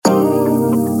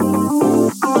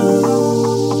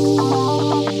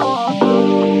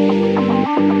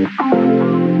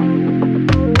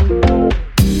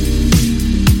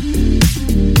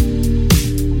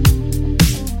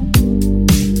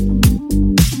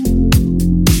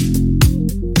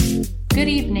Good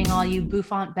evening, all you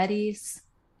bouffant Betties.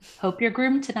 Hope you're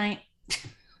groomed tonight.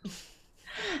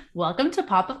 Welcome to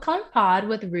Pop of Color Pod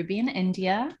with Ruby and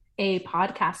India, a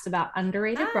podcast about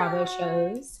underrated Bravo Hi.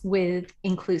 shows with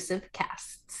inclusive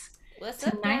casts. What's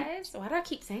up, Tonight, guys? Why do I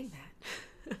keep saying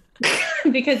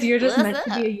because you're just that? meant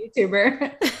What's to be up? a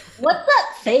YouTuber. What's up,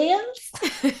 fans?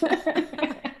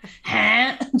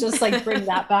 Just like bring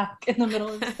that back in the middle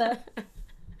of stuff.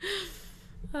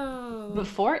 Oh.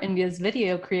 Before India's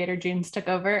video creator Junes took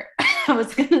over, I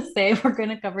was going to say we're going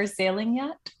to cover Sailing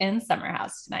Yacht and Summer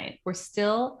House tonight. We're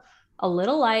still a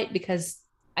little light because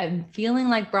I'm feeling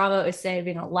like Bravo is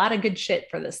saving a lot of good shit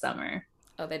for this summer.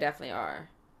 Oh, they definitely are.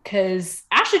 Because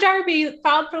Ashley Darby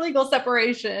filed for legal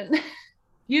separation.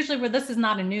 Usually, where this is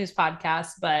not a news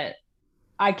podcast, but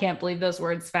I can't believe those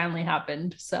words finally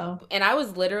happened. So, And I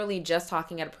was literally just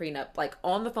talking at a prenup, like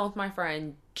on the phone with my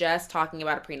friend, just talking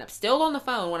about a prenup. Still on the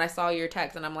phone when I saw your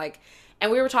text, and I'm like,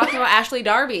 and we were talking about Ashley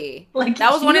Darby. like,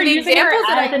 That was you one were of the using her examples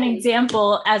that as I an used.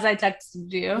 example as I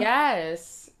texted you.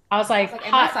 Yes. I was I was like, like,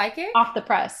 am I hot psychic? off the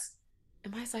press.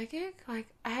 Am I psychic? Like,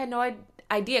 I had no idea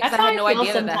because That's I how had I no feel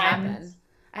idea that happened. sometimes.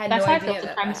 I had That's no how I feel idea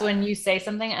that sometimes when you happened. say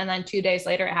something and then 2 days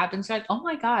later it happens. You're like, oh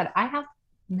my God, I have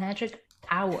magic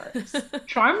powers.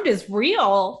 Charmed is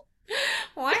real.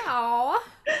 Wow.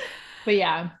 But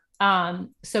yeah.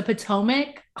 So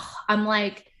Potomac, I'm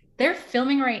like, they're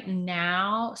filming right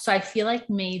now. So I feel like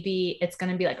maybe it's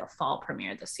gonna be like a fall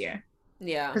premiere this year.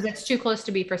 Yeah. Because it's too close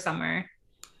to be for summer.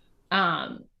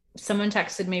 Um, Someone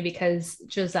texted me because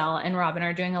Giselle and Robin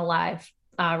are doing a live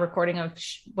recording of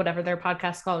whatever their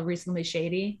podcast called, Recently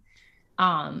Shady,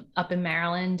 up in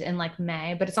Maryland in like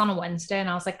May, but it's on a Wednesday. And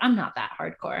I was like, I'm not that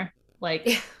hardcore.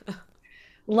 Like,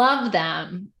 love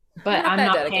them, I'm but not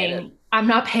that dedicated. I'm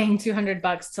not paying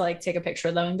 $200 to like take a picture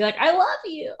of them and be like, I love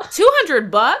you.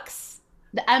 $200?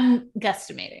 I'm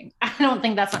guesstimating. I don't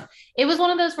think that's not, it was one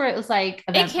of those where it was like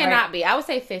It Eventbrite. cannot be. I would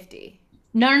say 50.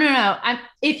 No.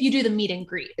 If you do the meet and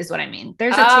greet is what I mean.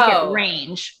 There's a ticket Oh,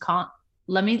 range.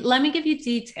 Let me give you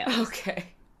details. okay.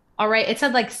 All right. It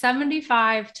said like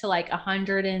 75 to like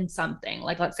 100 and something,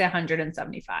 like let's say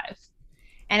 175.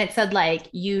 And it said like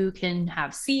you can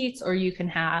have seats or you can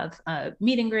have a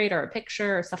meet and greet or a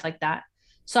picture or stuff like that.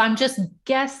 So I'm just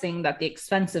guessing that the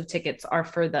expensive tickets are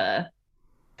for the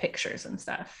pictures and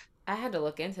stuff. I had to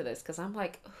look into this because I'm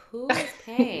like, who is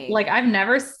paying? Like I've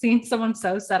never seen someone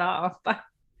so set off.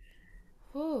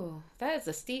 Whew, that is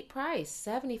a steep price.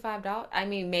 $75. I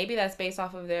mean, maybe that's based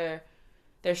off of their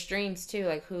streams too,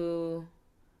 like who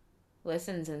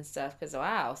listens and stuff. Because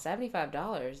wow,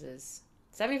 $75 is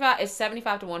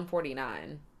 75 to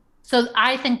 149. So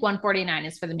I think 149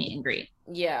 is for the meet and greet,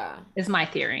 Yeah. is my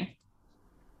theory.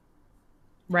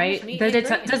 How much Right? meet and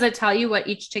greet? Does it tell you what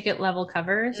each ticket level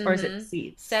covers or is it Mm-hmm.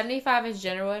 seats? 75 is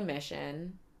general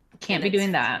admission, Can't and be doing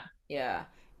it's that. yeah.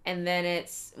 And then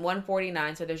it's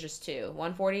 149, so there's just two.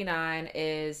 149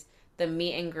 is the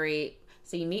meet and greet.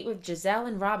 So you meet with Giselle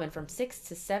and Robin from 6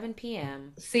 to 7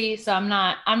 p.m. See, so I'm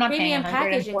not paying Premium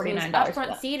package includes $149 for upfront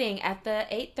that. seating at the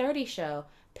 8:30 show,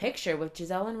 picture with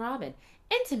Giselle and Robin,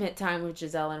 intimate time with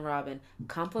Giselle and Robin,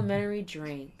 complimentary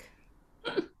drink.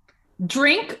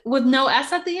 Drink with no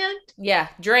S at the end? Yeah,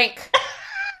 drink.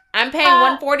 I'm paying Uh,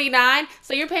 149,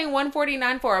 so you're paying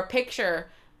 149 for a picture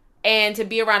and to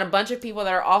be around a bunch of people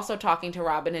that are also talking to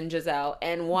Robin and Giselle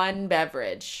and one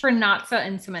beverage for not so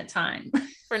intimate time.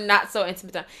 for not so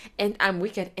intimate time. And I'm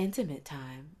weak at intimate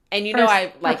time. And you know for, I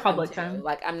for like them public too. time.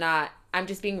 Like I'm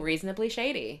just being reasonably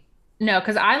shady. No,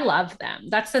 because I love them.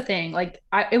 That's the thing. Like,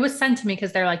 it was sent to me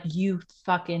because they're like, you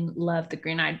fucking love the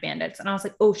Green Eyed Bandits. And I was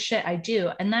like, oh shit, I do.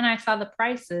 And then I saw the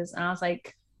prices and I was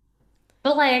like,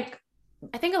 but like,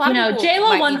 I think a lot of people J-Lo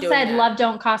might be once doing said that. love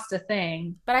don't cost a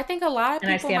thing. But I think a lot of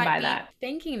And I people stand might by be that.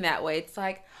 thinking that way. It's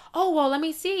like, "Oh, well, let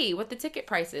me see what the ticket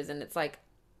price is." And it's like,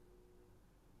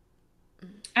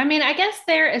 I mean, I guess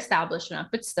they're established enough,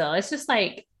 but still, it's just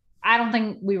like, I don't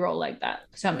think we roll like that.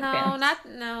 Stomach "No, fans. not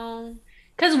no."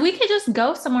 Because we could just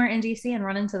go somewhere in DC and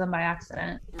run into them by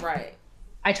accident. Right.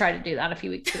 I tried to do that a few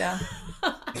weeks ago.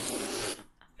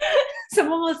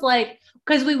 Someone was like,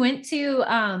 because we went to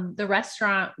the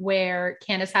restaurant where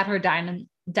Candace had her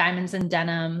diamonds and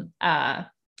denim,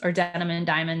 or denim and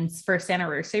diamonds first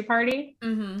anniversary party.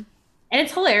 Mhm. And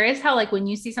it's hilarious how like when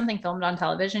you see something filmed on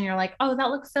television, you're like, oh, that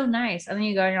looks so nice. And then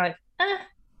you go and you're like, eh.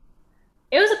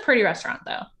 It was a pretty restaurant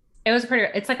though.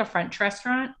 It's like a French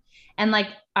restaurant. And like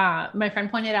my friend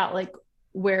pointed out like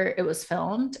where it was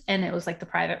filmed and it was like the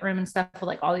private room and stuff with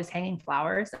like all these hanging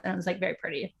flowers. And it was like very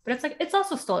pretty. But it's like it's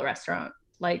also still a restaurant.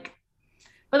 Like,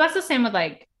 but that's the same with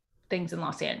like things in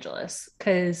Los Angeles.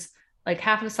 Cause like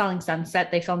half of Selling Sunset,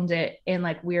 they filmed it in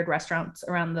like weird restaurants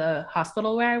around the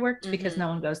hospital where I worked because Mm-hmm. no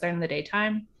one goes there in the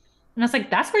daytime. And I was like,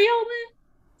 that's where y'all went?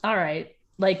 All right.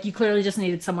 Like you clearly just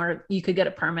needed somewhere you could get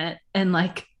a permit and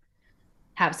like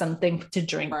have something to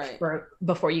drink Right. for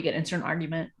before you get into an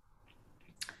argument.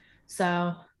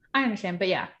 So I understand. But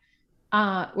yeah.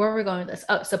 Where are we going with this?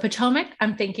 Oh, so Potomac,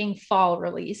 I'm thinking fall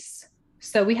release.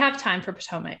 So we have time for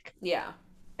Potomac. Yeah.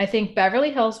 I think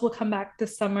Beverly Hills will come back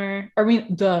this summer. Or I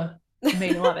mean, the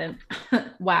May 11th.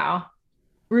 Wow.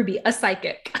 Ruby, a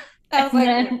psychic. I was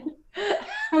And like, then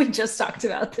we just talked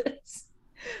about this.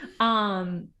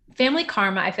 Family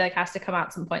Karma, I feel like has to come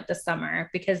out some point this summer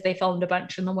because they filmed a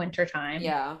bunch in the winter time.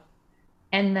 yeah.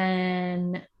 And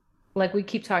then like we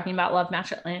keep talking about Love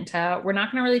Match Atlanta. We're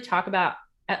not gonna really talk about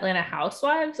Atlanta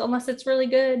Housewives unless it's really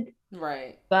good,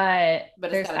 Right. but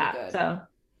But it's there's got to be that. good. So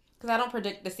Because I don't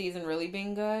predict the season really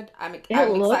being good. it I'm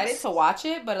excited looks to watch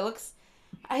it, but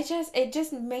it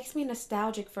just makes me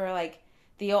nostalgic for like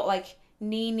the old like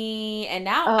Nene, and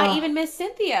now I oh even miss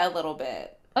Cynthia a little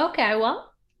bit. okay,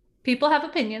 well, people have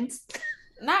opinions.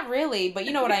 Not really, but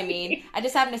you know what I mean. I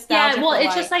just have Yeah, nostalgia well, for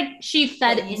it's just like like she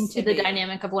fed what used into to the be.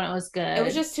 dynamic of when it was It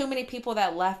was good. just too many people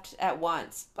that left at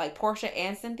once, like Portia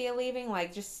and Cynthia leaving.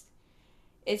 Like just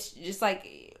it's just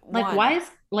like Like, one, why is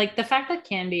like the fact that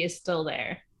Candy is still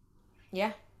there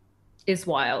yeah. is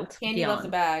wild Candy loves a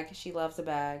beyond. bag. She loves a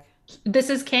bag. This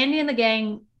is Candy and the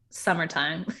Gang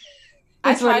summertime.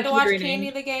 I Is what tried to it's watch literally Candy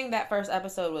named. the Gang. That first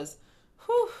episode was,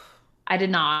 whew. I did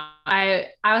not. I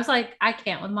was like, I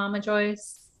can't with Mama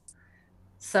Joyce.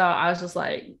 So I was just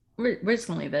like, we're just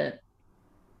gonna leave it.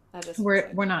 I just was We're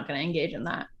like, we're not gonna engage in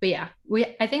that. But yeah, we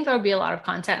I think there will be a lot of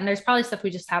content, and there's probably stuff we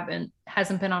just haven't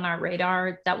hasn't been on our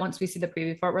radar. That once we see the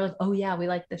preview for it, we're like, oh yeah, we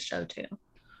like this show too.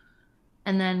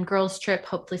 And then Girls Trip,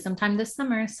 hopefully sometime this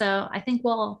summer. So I think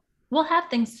we'll have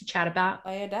things to chat about.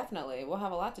 oh yeah, definitely. We'll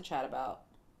have a lot to chat about.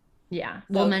 Yeah,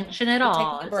 we'll So mention it we're all,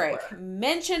 taking a as it break. were.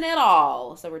 Mention it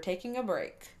all. So we're taking a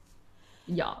break.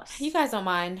 You Yes. guys don't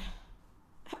mind.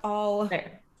 All.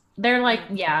 They're like,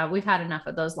 yeah, we've had enough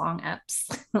of those long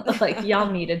eps. Like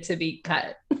y'all needed to be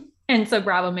cut. And so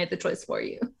Bravo made the choice for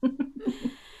you.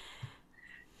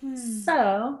 Hmm.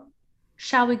 So,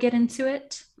 shall we get into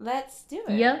it? Let's do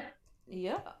it. Yeah,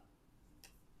 Yeah.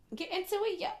 Get into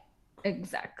it. Yeah.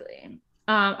 exactly.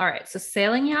 All right. So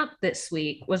sailing out this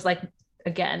week was like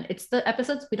again, it's the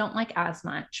episodes we don't like as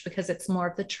much because it's more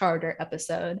of the charter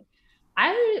episode.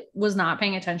 I was not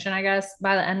paying attention, I guess,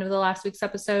 by the end of the last week's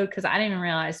episode because I didn't even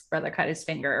realize brother cut his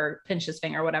finger or pinched his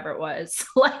finger, whatever it was.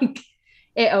 Like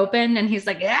it opened and he's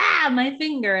like, "Ah, my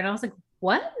finger," and I was like,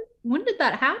 "What? When did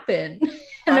that happen?" Oh,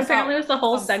 And I saw apparently, it was the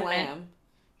whole some segment. slam.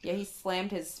 Yeah, he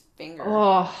slammed his finger.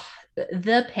 Oh,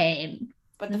 the pain,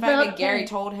 But the fact the that Gary pain.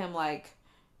 told him like,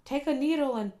 take a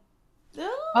needle and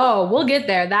Oh, we'll get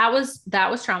there. That was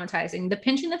traumatizing. The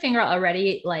pinching the finger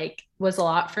already like was a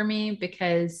lot for me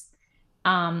because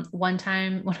one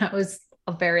time when I was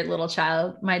a very little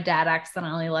child, my dad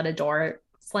accidentally let a door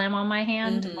slam on my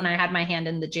hand when mm-hmm. I had my hand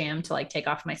in the jam to like take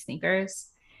off my sneakers.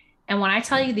 And when I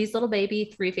tell you these little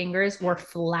baby three fingers were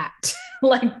flat,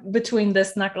 like between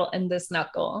this knuckle and this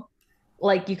knuckle,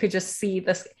 like you could just see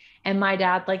this. And my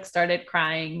dad like started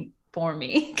crying for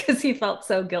me because he felt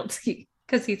so guilty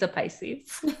because he's a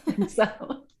Pisces. And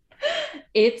so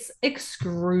it's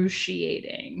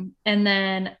excruciating. And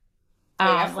then, Oh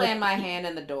yeah, I like, slammed my hand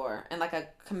in the door and like a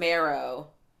Camaro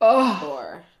oh,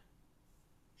 door.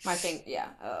 My thing, yeah.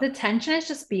 the tension is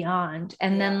just beyond.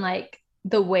 And Yeah. then, like,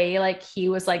 the way like he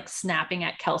was like snapping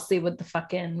at Kelsey with the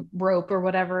fucking rope or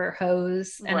whatever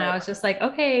hose. And I Right. was just like,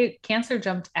 okay, cancer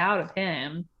jumped out of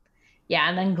him. Yeah.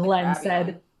 And then The Glenn crab said,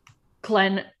 young.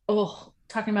 Glenn, oh,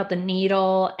 talking about the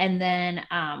needle. And then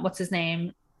what's his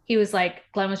name? He was like,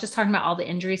 Glenn was just talking about all the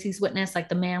injuries he's witnessed, like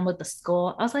the man with the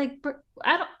skull. I was like,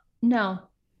 I don't know.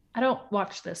 I don't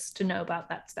watch this to know about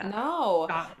that stuff. No.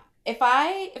 Stop. If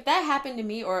that happened to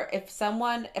me, or if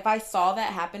I saw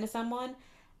that happen to someone,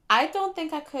 I don't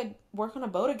think I could work on a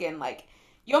boat again. Like,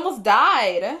 you almost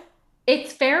died.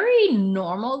 It's very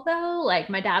normal though. Like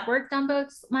my dad worked on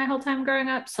boats my whole time growing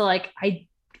up. So like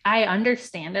I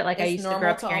understand it. Like I It's used to grow normal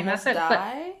up to hearing that almost stuff. But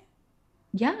die.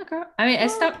 yeah, girl. I mean,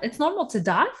 What? it's normal to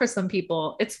die for some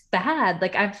people. It's bad.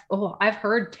 Like I've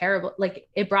heard terrible, like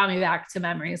it brought me back to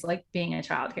memories like being a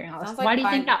child hearing all this. Sounds like Why do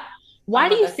Final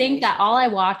you think that Destination. all I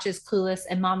watch is Clueless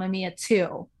and Mamma Mia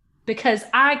 2? Because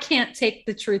I can't take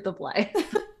the truth of life.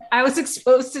 I was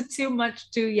exposed to too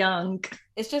much too young.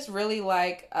 It's just really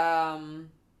like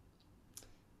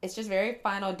it's just very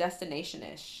Final Destination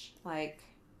ish. Like,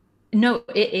 No,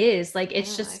 it is. Like I it's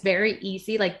don't just like it. very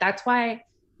easy. Like that's why,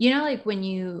 like when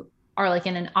you are like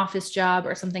in an office job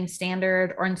or something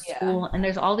standard or in Yeah. school, and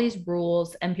there's all these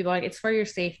rules and people are like, it's for your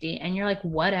safety, and you're like,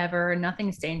 whatever,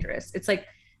 nothing's dangerous. It's like,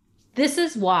 this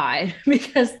is why,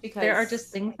 because there are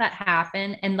just Because things that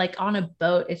happen. And like on a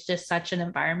boat, it's just such an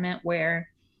environment where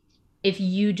if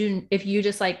you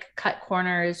just like cut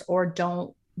corners or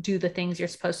don't do the things you're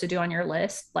supposed to do on your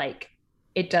list, like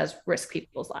it does risk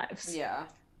people's lives. yeah.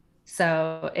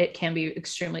 So it can be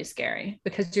extremely scary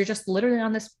because you're just literally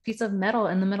on this piece of metal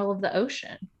in the middle of the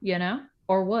ocean, you know,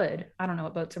 or wood. I don't know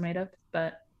what boats are made of,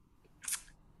 but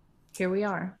here we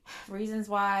are. Reasons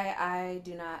why I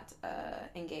do not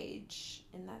engage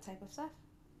in that type of stuff,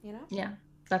 you know? Yeah.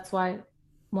 That's why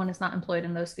one is not employed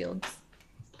in those fields.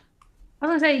 I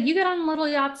was gonna say, you get on little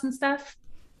yachts and stuff.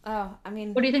 Oh, I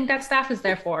mean, What do you think that staff is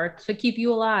there for? To keep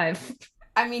you alive.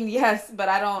 yes, but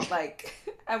I don't like,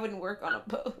 I wouldn't work on a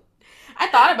boat. I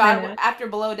thought I about it know. after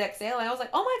below deck sailing. I was like,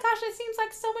 oh my gosh, it seems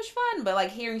like so much fun. But like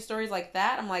hearing stories like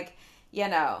that, I'm like, yeah,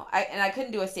 no. I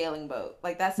couldn't do a sailing boat.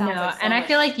 Like that sounds No, like so and I much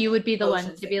feel like you would be the one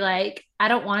motion to be sickness. like, I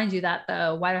don't want to do that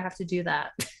though. Why do I have to do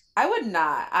that? I would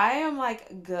not. I am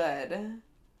like good.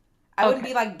 I wouldn't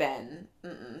Okay. be like Ben.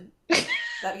 Mm-mm.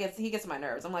 He gets my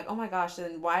nerves. I'm like, oh my gosh,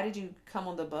 then why did you come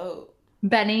on the boat?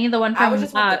 Benny, I was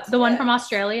just want the the one from tips.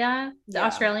 Australia, the Yeah,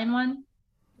 Australian one.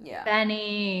 yeah,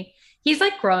 Benny. He's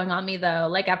like growing on me though.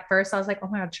 Like at first I was like, oh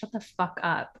my God, shut the fuck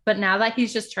up. But now that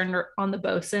he's just turned on the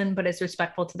bosun, but is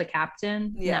respectful to the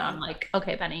captain, now yeah. I'm like,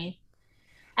 okay, Benny.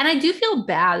 And I do feel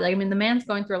bad. Like, I mean, the man's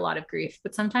going through a lot of grief,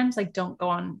 but sometimes like don't go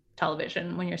on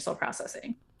television when you're still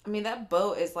processing. I mean, that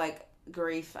boat is like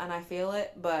grief, and I feel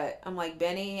it. But I'm like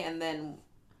Benny, and then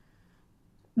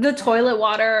The toilet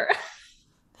water.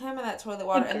 him and that toilet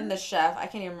water, and then Like, the chef. I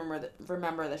can't even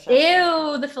remember the chef's name.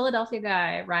 ew, the Philadelphia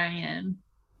guy, Ryan.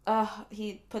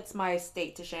 He puts my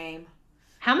state to shame.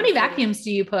 How My many favorite. vacuums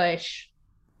do you push?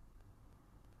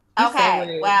 He's so Okay,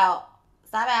 rude. well,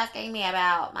 stop asking me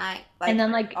about my And like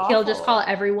then like he'll just call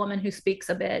awful. every woman who speaks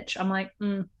a bitch. I'm like,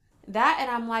 That and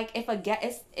I'm like, if a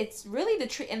guest, it's really the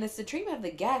treat, and it's the treatment of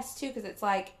the guests too, because it's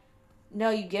like, no,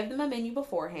 you give them a menu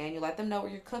beforehand, you let them know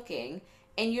what you're cooking,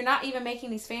 and you're not even making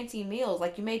these fancy meals.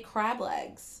 Like you made crab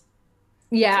legs.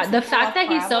 You're yeah. supposed to The pull fact off that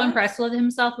he's crab so legs. impressed with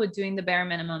himself with doing the bare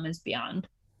minimum is beyond.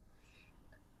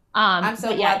 I'm so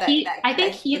But yeah, glad that I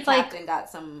think the he's like, captain got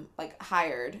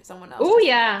hired someone else oh just to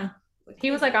yeah. like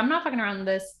He was please like, no. I'm not fucking around with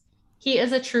this. He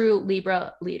is a true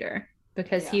Libra leader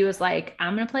because Yeah, he was like,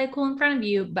 I'm gonna play cool in front of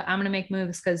you, but I'm gonna make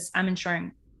moves because I'm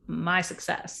ensuring my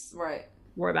success. right.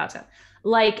 We're about to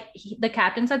like the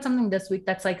captain said something this week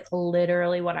that's like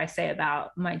literally what I say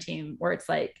about my team, where it's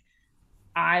like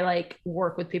I like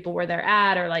work with people where they're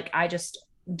at, or like I just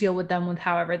deal with them with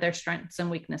however their strengths and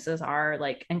weaknesses are,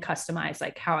 like, and customize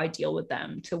like how I deal with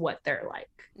them to what they're like.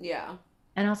 Yeah.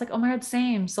 And I was like, oh my God,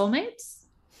 same soulmates.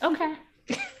 Okay.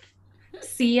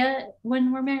 See ya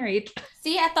when we're married.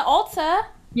 See you at the altar.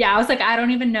 Yeah, I was like, I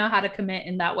don't even know how to commit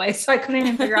in that way. So I couldn't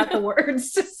even figure out the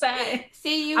words to say.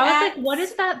 See you I was like, at what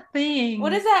is that what thing?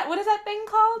 is that? What is that thing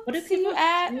called? What do See you people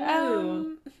at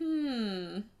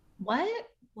do? What?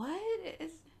 what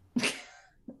is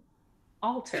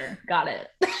Altar. Got it.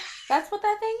 that's what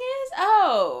that thing is?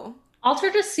 Oh. Altar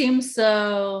just seems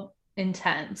so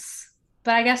intense.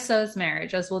 But I guess so is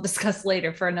marriage, as we'll discuss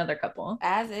later for another couple.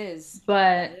 As is. As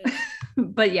But is.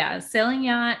 but yeah, sailing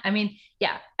yacht. I mean,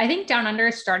 yeah, I think Down Under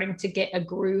is starting to get a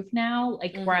groove now,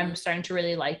 like where Mm-hmm. I'm starting to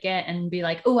really like it and be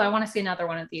like, oh, I want to see another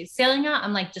one of these. Sailing yacht,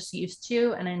 I'm like just used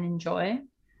to and I enjoy.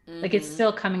 Like it's Mm-hmm.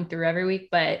 still coming through every week,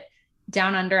 but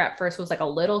Down Under at first was like a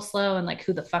little slow and like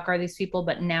who the fuck are these people?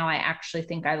 But now I actually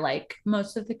think I like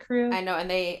most of the I crew. know, and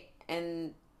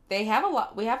they have a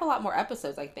lot. We have a lot more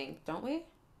episodes, I think, don't we?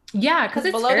 Yeah, because Because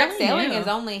it's Below Deck fairly Sailing is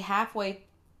new. only halfway.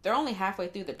 They're only halfway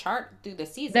through the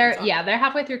seasons, They're aren't yeah, they? they're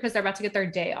halfway through because they're about to get their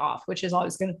day off, which is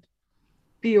always gonna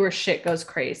be where shit goes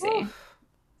crazy. Oof.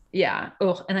 Yeah.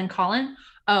 Oh, and then Colin.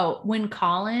 Oh, when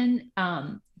Colin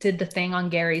did the thing on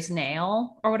Gary's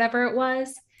nail or whatever it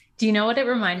was, do you know what it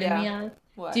reminded Yeah. me of? Do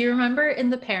What? you remember in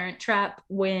The Parent Trap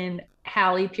when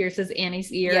Hallie pierces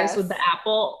Annie's ears with the Yes.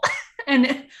 apple?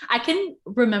 And I can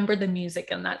remember the music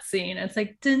in that scene. It's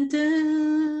like dun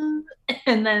dun,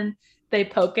 and then they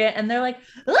poke it and they're like,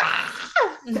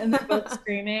 ah! And they're both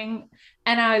screaming.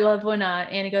 And I love when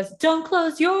Annie goes, "Don't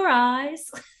close your eyes,"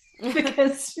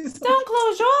 because she's Don't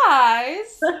close your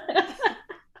eyes.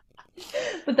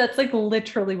 but that's like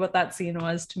literally what that scene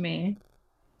was to me.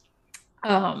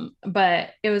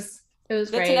 But it was Good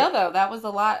to know, great. though. That was a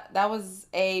lot. That was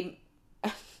a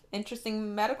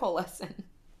interesting medical lesson.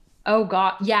 Oh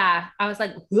God, yeah. I was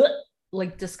like, "Ugh,"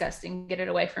 like disgusting. Get it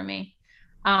away from me.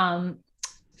 Um,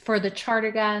 for the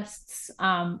charter guests,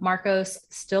 Marcos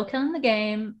still killing the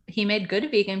game. He made good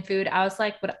vegan food. I was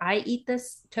like, would I eat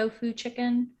this tofu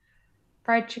chicken,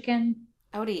 fried chicken?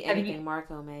 I would eat Have you? anything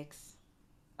Marco makes.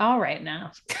 All right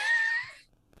now.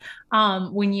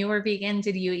 When you were vegan,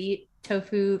 did you eat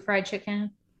tofu fried chicken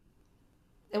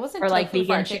It wasn't or like tofu vegan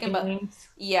fried chicken, chicken but wings?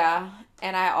 yeah.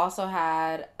 And I also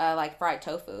had like fried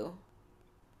tofu.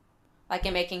 Like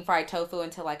in making fried tofu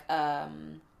into like I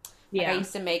Yeah.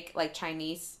 used to make like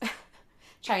Chinese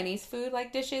Chinese food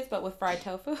like dishes, but with fried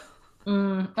tofu.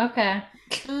 Okay.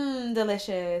 Mmm,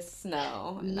 delicious.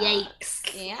 No, not. Yikes.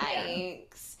 Yeah.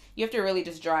 Yikes. You have to really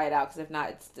just dry it out because if not,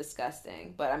 it's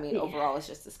disgusting. But I mean, Yeah. overall, it's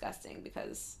just disgusting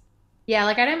because. Yeah,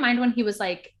 like I didn't mind when he was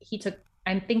like he took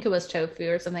I think it was tofu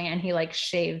or something and he like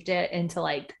shaved it into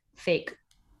like fake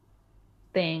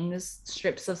things,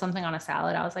 strips of something on a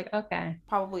salad. I was like, okay.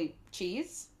 Probably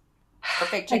cheese or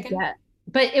fake I chicken. get.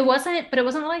 But it wasn't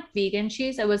like vegan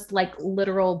cheese. It was like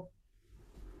literal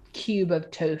cube of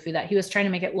tofu that he was trying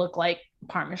to make it look like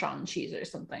Parmesan cheese or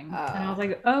something. And I was Oh,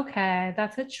 like, okay,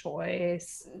 that's a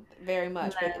choice. very And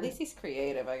much. But at then least he's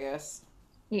creative, I guess.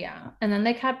 yeah. And then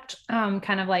they kept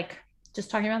kind of like just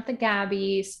talking about the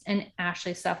Gabby and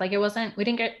Ashley stuff. Like it wasn't we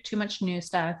didn't get too much new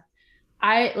stuff.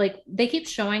 I like they keep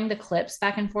showing the clips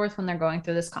back and forth when they're going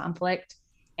through this conflict.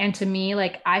 And to me,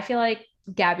 like I feel like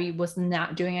Gabby was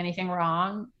not doing anything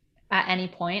wrong at any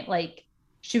point. Like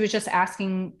she was just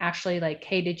asking Ashley, like,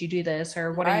 hey, did you do this?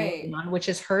 Or what are you working Right. on? Which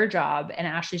is her job. And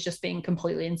Ashley's just being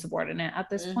completely insubordinate at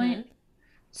this point. Mm-hmm.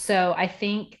 So I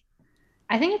think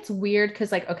it's weird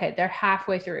because like, okay, they're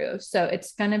halfway through. So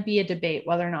it's gonna be a debate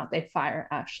whether or not they fire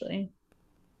Ashley.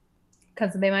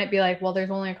 Because they might be like, well, there's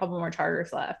only a couple more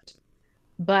charters left.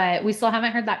 But we still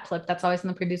haven't heard that clip that's always in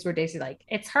the previews where Daisy's like,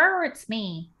 it's her or it's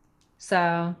me.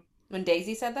 So When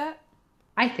Daisy said that,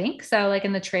 I think so. Like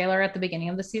in the trailer at the beginning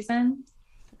of the season,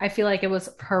 I feel like it was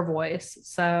her voice.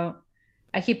 So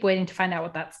I keep waiting to find out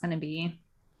what that's going to be.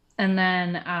 And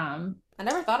then, I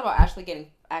never thought about Ashley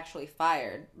getting actually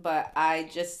fired, but I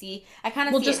kind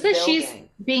of well, see just it because she's building.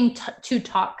 being too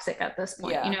toxic at this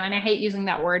point, Yeah. and I hate using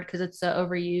that word because it's so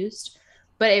overused,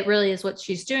 but it really is what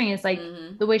she's doing is like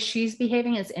Mm-hmm. the way she's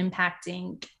behaving is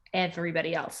impacting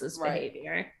everybody else's Right.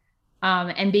 behavior.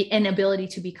 And be an ability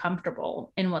to be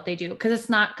comfortable in what they do. Cause it's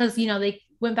not because they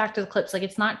went back to the clips, like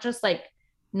it's not just like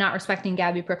not respecting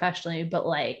Gabby professionally, but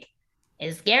like,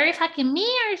 is Gary fucking me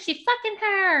or is she fucking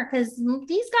her? Because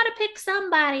he's got to pick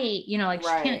somebody. Like she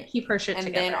can't Right. keep her shit And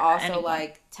then together at also any point.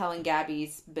 like telling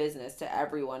Gabby's business to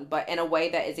everyone, but in a way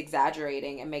that is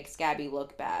exaggerating and makes Gabby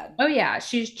look bad. Oh yeah,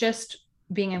 she's just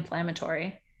being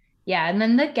inflammatory. Yeah, and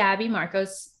then the Gabby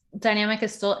Marcos dynamic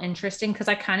is still interesting because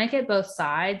I kind of get both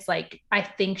sides. Like I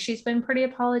think she's been pretty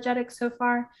apologetic so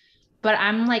far, but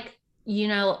I'm like,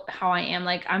 how I am.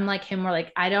 Like I'm like him where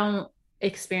like I don't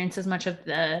experience as much of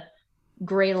the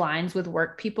gray lines with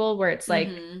work people where it's like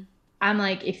Mm-hmm. I'm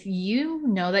like, if you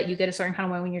know that you get a certain kind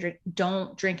of way when you're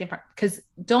don't drink in front, because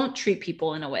don't treat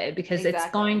people in a way because it's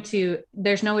going Exactly. to,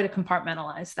 there's no way to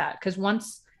compartmentalize that. Because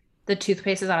once the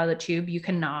toothpaste is out of the tube, you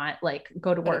cannot like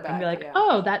go to Put it work and be back. like, Yeah.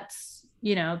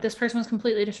 oh, this person was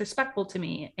completely disrespectful to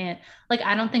me. And like,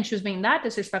 I don't think she was being that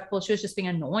disrespectful. She was just being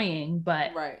annoying.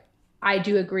 But Right. I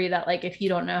do agree that like, if you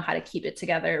don't know how to keep it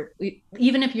together,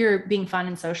 even if you're being fun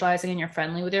and socializing and you're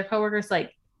friendly with your coworkers,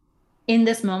 like, in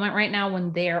this moment right now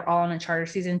when they're all in a charter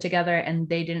season together and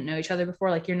they didn't know each other before,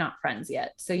 like you're not friends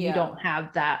yet. So you Yeah. don't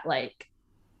have that like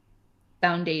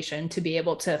foundation to be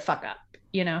able to fuck up.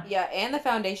 Yeah, and the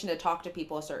foundation to talk to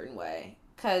people a certain way.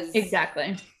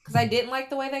 Exactly. Cause I didn't like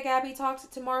the way that Gabby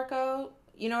talked to Marco.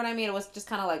 You know what I mean? It was just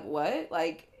kind of like what,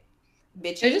 like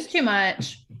It was bitchy. just too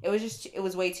much. It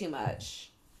was way too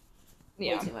much, way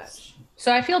Yeah. too much.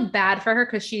 So I feel bad for her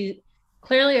because she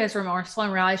clearly is remorseful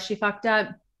and realized she fucked up.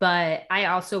 But I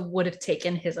also would have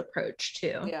taken his approach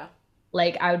too. Yeah,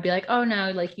 Like I would be like, oh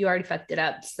no, like you already fucked it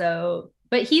up. So,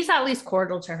 but he's at least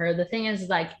cordial to her. The thing is,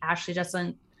 like, Ashley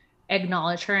doesn't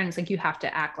acknowledge her, and it's like you have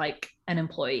to act like an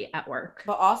employee at work.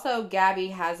 but also Gabby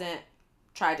hasn't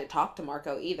tried to talk to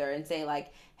Marco either and say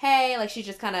like, hey, like she's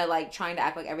just kind of like trying to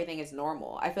act like everything is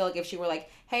normal. I feel like if she were like,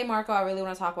 hey Marco, I really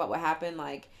want to talk about what happened,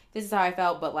 like this is how I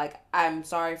felt, but like I'm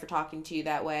sorry for talking to you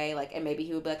that way, like, and maybe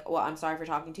he would be like, well, I'm sorry for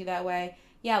talking to you that way.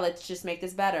 Yeah, let's just make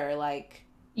this better. Like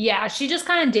Yeah, she just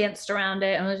kind of danced around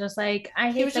it and was just like, I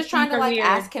he hate was that just things trying to are like weird.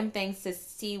 ask him things to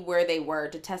see where they were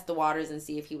to test the waters and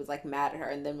see if he was like mad at her,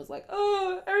 and then was like,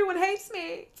 oh, everyone hates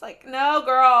me. It's like, no,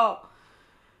 girl,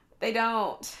 they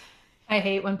don't. I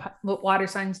hate when water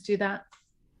signs do that.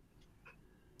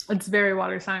 It's very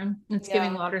water sign. It's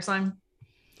giving Yeah. water sign.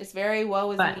 It's very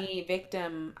woe is But me,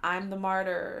 victim. I'm the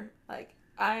martyr. Like,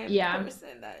 I am the Yeah.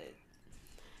 person that.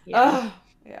 Yeah. Oh,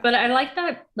 yeah. But I like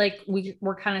that, like,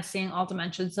 we're kind of seeing all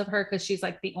dimensions of her because she's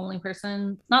like the only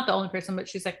person, not the only person, but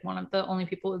she's like one of the only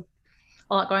people with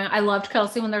a lot going on. I loved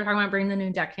Kelsey when they were talking about bringing the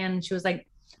new deckhand, and she was like,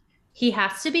 he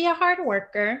has to be a hard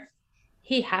worker.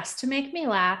 He has to make me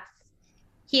laugh.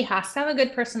 He has to have a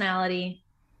good personality.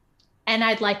 And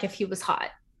I'd like if he was hot.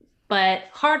 But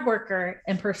hard worker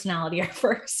and personality are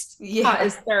first. Hot Yeah.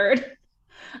 is third.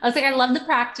 I was like, I love the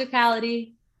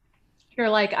practicality. You're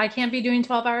like, I can't be doing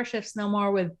 12-hour shifts no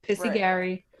more with Pissy Right.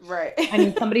 Gary. Right. I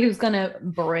need somebody who's going to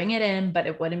bring it in, but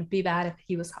it wouldn't be bad if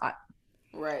he was hot.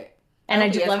 Right. I And I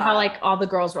hope he did is love how hot. like all the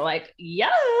girls were like, yeah,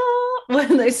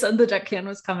 when they said the deckhand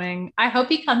was coming. I hope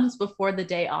he comes before the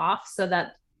day off so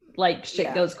that like shit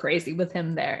Yeah. goes crazy with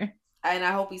him there. And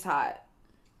I hope he's hot.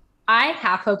 I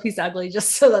half hope he's ugly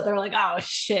just so that they're like, oh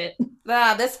shit.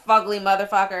 Ah, this fugly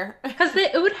motherfucker. Because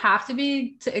it would have to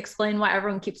be to explain why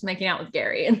everyone keeps making out with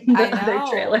Gary in I the other know.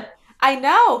 trailer. I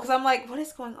know, because I'm like, what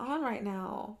is going on right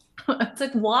now? It's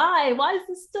like, why? Why is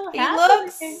this still He happening?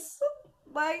 looks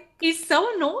like He's so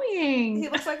he annoying.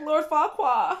 looks like Lord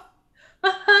Farquaad.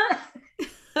 I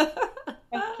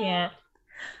can't.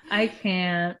 I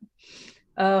can't.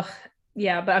 Oh,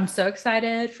 yeah, but I'm so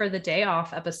excited for the day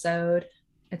off episode.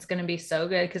 It's going to be so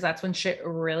good because that's when shit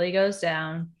really goes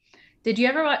down. Did you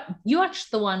ever watch, you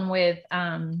watched the one with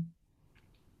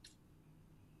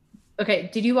okay,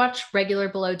 did you watch regular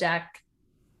Below Deck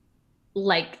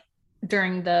like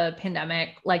during the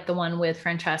pandemic, like the one with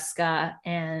Francesca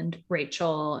and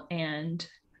Rachel and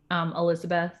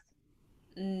Elizabeth?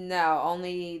 No,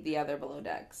 only the other Below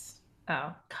Decks.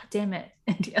 Oh, god damn it,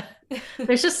 India.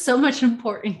 There's just so much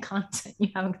important content you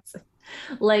haven't seen.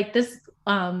 Like this,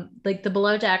 like the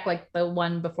Below Deck, like the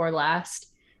one before last.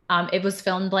 It was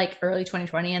filmed like early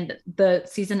 2020, and the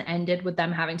season ended with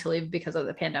them having to leave because of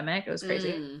the pandemic. It was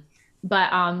crazy. Mm.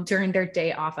 But during their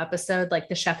day off episode, like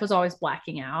the chef was always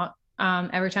blacking out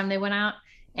every time they went out.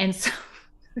 And so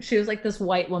she was like this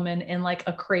white woman in like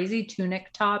a crazy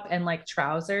tunic top and like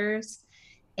trousers.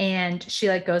 And she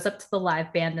like goes up to the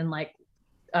live band and like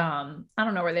I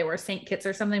don't know where they were, St. Kitts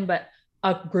or something, but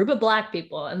a group of black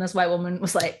people. And this white woman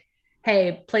was like,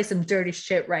 hey, play some dirty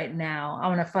shit right now. I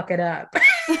want to fuck it up.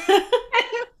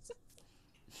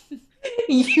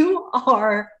 You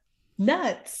are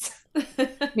nuts.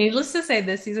 Needless to say,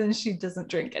 this season she doesn't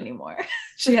drink anymore.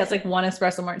 She has like one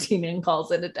espresso martini and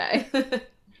calls it a day. I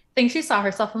think she saw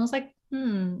herself and was like,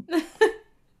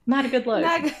 not a good look.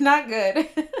 Not good.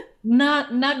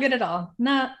 Not good at all.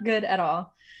 Not good at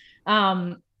all.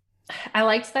 Um, I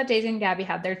liked that Daisy and Gabby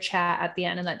had their chat at the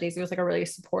end, and that Daisy was like a really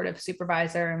supportive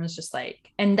supervisor and was just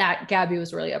like, and that Gabby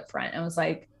was really upfront and was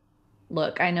like,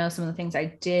 look, I know some of the things I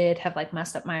did have like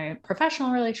messed up my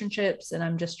professional relationships, and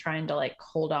I'm just trying to like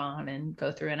hold on and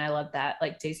go through. And I love that.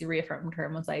 Like Daisy reaffirmed her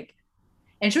and was like,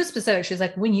 and she was specific. She's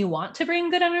like, when you want to bring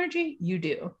good energy, you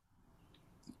do.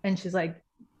 And she's like,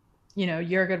 you know,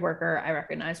 you're a good worker. I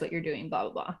recognize what you're doing, blah,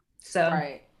 blah, blah. So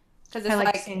Right. Because I it's like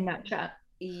like, seeing that chat.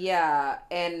 yeah.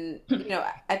 And, you know,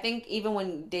 I think even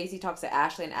when Daisy talks to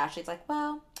Ashley and Ashley's like,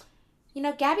 well, you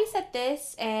know, Gabby said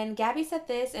this and Gabby said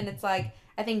this. And it's like,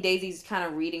 I think Daisy's kind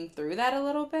of reading through that a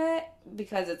little bit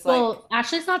because it's like, Well,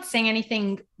 Ashley's not saying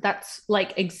anything that's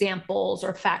like examples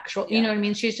or factual. You know yeah. what I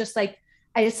mean? She's just like,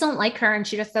 I just don't like her and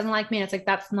she just doesn't like me. And it's like,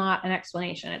 that's not an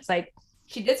explanation. It's like,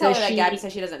 She did tell does her that Gabby she,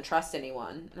 says she doesn't trust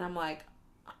anyone. And I'm like,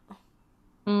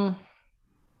 mm,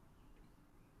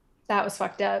 that was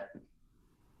fucked up.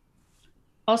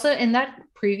 Also, in that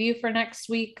preview for next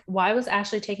week, why was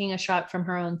Ashley taking a shot from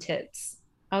her own tits?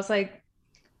 I was like,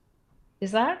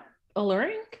 is that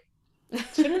alluring?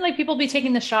 Shouldn't like people be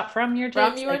taking the shot from your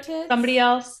from tits? your Like tits? somebody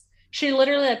else? She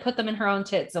literally like put them in her own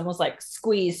tits and was like,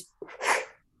 squeeze.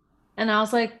 And I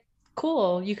was like,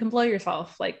 cool, you can blow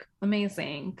yourself. Like,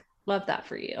 amazing. Love that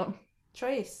for you.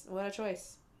 Choice. What a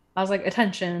choice. I was like,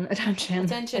 attention, attention,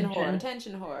 Attention whore. attention.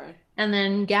 Attention whore. And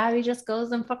then Gabby just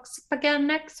goes and fucks up again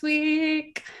next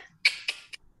week.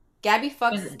 Gabby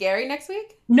fucks Gary next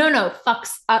week? No,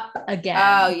 fucks up Oh, again.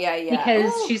 yeah, yeah.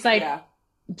 Because Ooh, she's like yeah.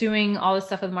 doing all this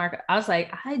stuff with Mark. I was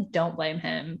like, I don't blame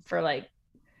him for like,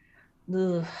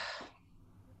 ugh.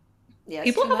 Yeah, it's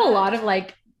People too have a lot much. of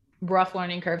like rough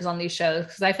learning curves on these shows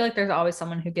because I feel like there's always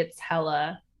someone who gets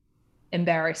hella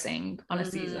embarrassing on a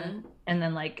season and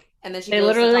then like And then she they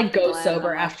goes to literally talk like to go Glenn, and sober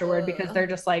I'm like, afterward because ugh. they're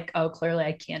just like, oh, clearly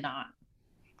I cannot.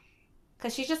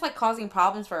 Because she's just like causing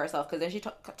problems for herself. Because then she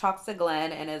talks to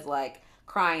Glenn and is like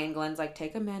crying, and Glenn's like,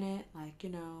 take a minute. Like, you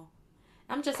know.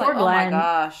 I'm just like, Poor oh my Glenn.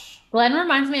 gosh. Glenn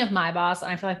reminds me of my boss,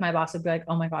 and I feel like my boss would be like,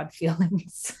 oh my God,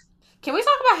 feelings. Can we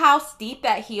talk about how steep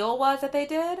that heel was that they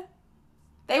did?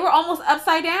 They were almost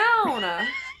upside down.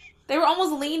 They were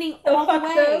almost leaning So all the fucked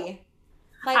up. way,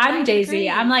 like I'm 90 Daisy.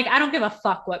 I'm degrees. like, I don't give a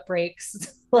fuck what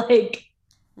breaks. Like,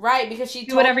 Right, because she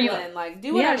do whatever told you want. Glenn, like, do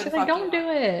Yeah, whatever the she's like, fuck you don't want.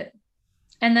 do it.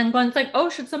 And then Glenn's like, oh,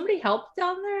 should somebody help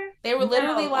down there? They were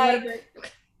literally No, let it like,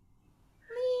 break.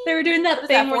 They were doing what that is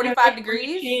that, thing where they're 45 like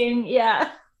degrees? reaching.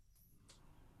 Yeah.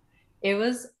 It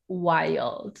was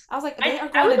wild. I was like, they I, are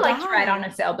I going would to like to ride on die.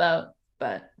 a sailboat,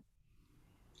 but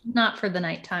not for the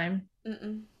nighttime.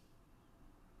 Mm-mm.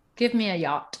 Give me a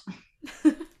yacht.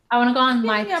 Give I want to go on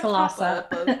my me a Talassa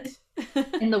pop-up boat.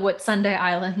 in the Whitsunday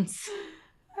Islands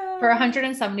for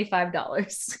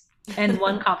 $175 and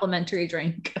one complimentary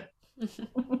drink.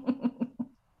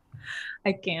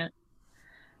 I can't.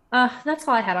 That's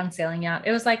all I had on sailing yacht.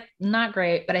 It was like not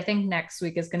great, but I think next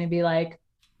week is going to be like,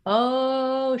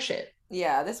 oh shit,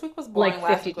 Yeah, this week was boring. like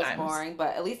Last 50 week was times. boring,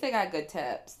 but at least they got good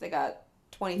tips. They got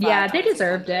 25, Yeah, they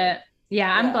deserved 2600. it.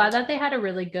 Yeah, I'm Yeah. glad that they had a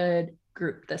really good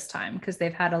group this time because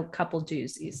they've had a couple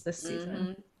doozies this Mm-hmm.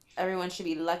 season. Everyone should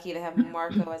be lucky to have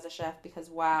Marco as a chef because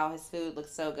wow, his food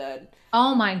looks so good.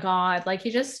 Oh my God. Like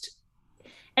he just,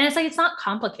 and it's like, it's not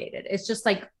complicated. It's just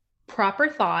like proper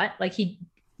thought. Like he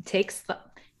takes the,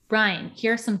 Brian,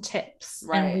 here are some tips. And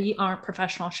Right. we aren't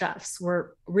professional chefs. We're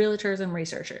realtors and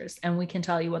researchers, and we can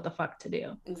tell you what the fuck to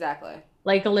do. Exactly.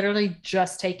 Like literally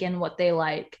just take in what they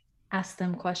like, ask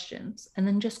them questions, and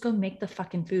then just go make the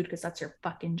fucking food because that's your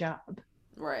fucking job.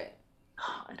 Right.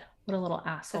 God, what a little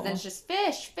Because then it's asshole. just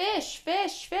fish, fish,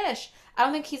 fish, fish. I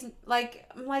don't think he's like,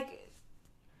 I'm like,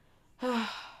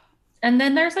 And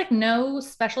then there's like no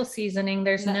special seasoning,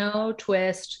 there's no, no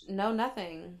twist. no,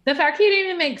 nothing. The fact he didn't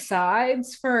even make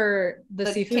sides for the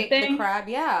The seafood cake, the thing, crab,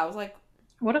 yeah. I was like,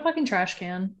 what a fucking trash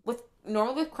can. with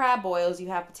normally with crab boils, you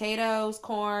have potatoes,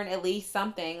 corn, at least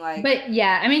something like But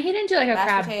yeah, I mean, he didn't do like a mashed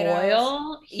crab potatoes.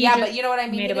 boil. He Yeah, but just you know what I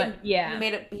mean. made He a bunch. didn't. He Yeah,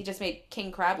 made it. He just made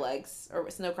king crab legs or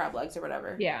snow crab legs or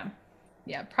whatever. yeah,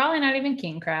 yeah. Probably not even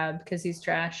king crab because he's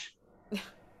trash.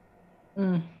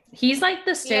 Mm. He's like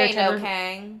the He ain't stereotype no of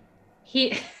king. he.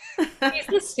 He's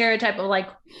the stereotype of like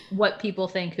what people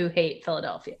think who hate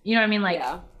Philadelphia. You know what I mean? Like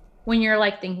Yeah. when you're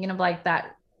like thinking of like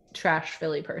that trash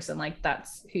Philly person, like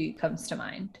that's who comes to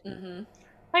mind. Mm-hmm.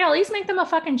 Like at least make them a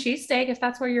fucking cheesesteak if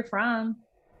that's where you're from.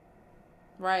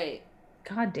 Right.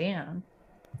 God damn.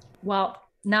 Well,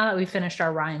 now that we finished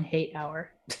our Ryan hate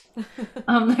hour,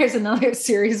 there's another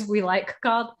series we like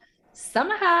called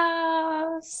Summer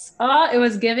House. Oh, it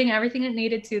was giving everything it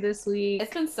needed to this It's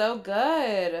week. been so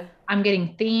good. I'm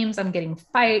getting themes, I'm getting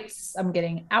fights, I'm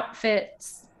getting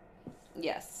outfits.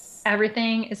 Yes.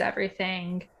 Everything is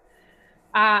everything.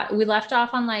 We left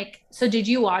off on like, so did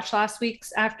you watch last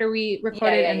week's after we Yeah,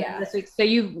 recorded yeah, and then yeah. this week? So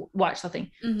you watched something.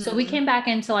 So we Mm-hmm. came back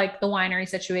into like the winery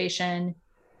situation.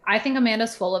 I think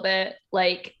Amanda's full of it.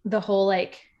 Like the whole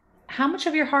like, how much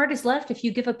of your heart is left if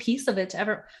you give a piece of it to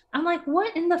ever? I'm like,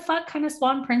 what in the fuck kind of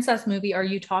Swan Princess movie are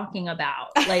you talking about?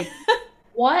 Like,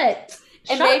 what?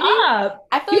 And Shut maybe up.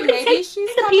 I feel You like can maybe take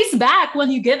she's the coming. piece back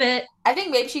when you give it. I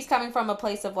think maybe she's coming from a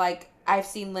place of like I've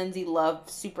seen Lindsay love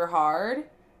super hard,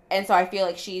 and so I feel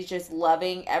like she's just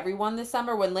loving everyone this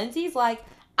summer. When Lindsay's like,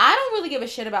 I don't really give a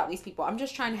shit about these people. I'm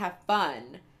just trying to have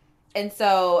fun. And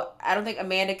so I don't think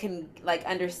Amanda can like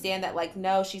understand that like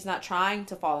no, she's not trying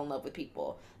to fall in love with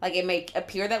people. Like it may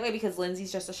appear that way because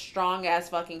Lindsay's just a strong ass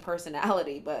fucking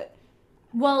personality, but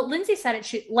Well, Lindsay said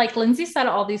it. Lindsay said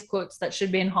all these quotes that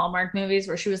should be in Hallmark movies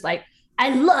where she was like,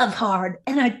 I love hard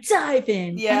and I dive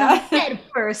in and I'm yeah. head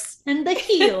first and the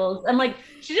heels. And like,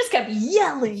 she just kept She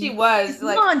yelling was these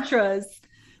like mantras.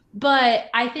 But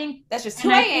I think, that's just who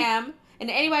and I I think am and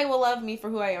anybody will love me for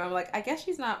who I am. I'm like, I guess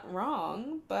she's not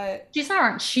wrong, but she's not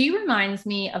wrong. She reminds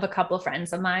me of a couple of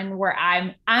friends of mine where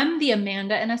I'm the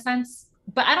Amanda in a sense,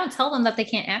 but I don't tell them that they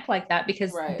can't act like that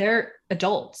because right. they're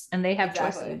adults and they have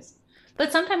Exactly. choices.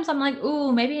 But sometimes I'm like,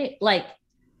 ooh, maybe like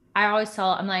I always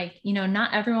tell, I'm like,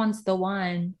 not everyone's the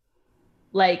one.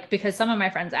 Like, because some of my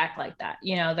friends act like that,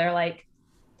 they're like,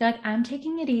 I'm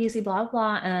taking it easy, blah,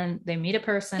 blah. And they meet a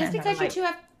person Just and they're because you like, two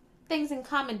have things in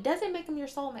common doesn't make them your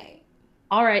soulmate.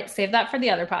 all right, save that for the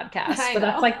other podcast. I But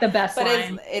that's know, like the best but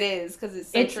line. it is because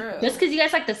it's so It's true. just because you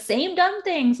guys like the same dumb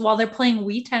things while they're playing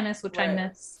Wii tennis, which I Right.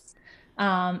 miss.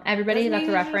 Everybody Doesn't that's mean a he's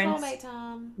your reference. soulmate,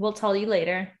 Tom. We'll tell you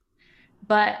later.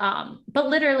 But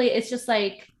literally it's just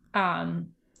like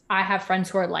I have friends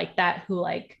who are like that, who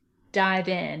like dive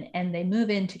in and they move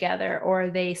in together or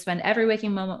they spend every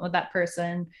waking moment with that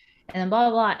person and then blah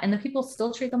blah blah. And the people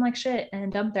still treat them like shit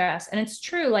and dump their ass. And it's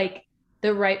true, like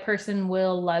the right person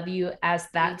will love you as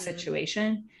that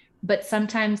situation. But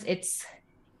sometimes it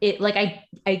like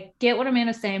I get what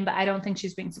Amanda's saying, but I don't think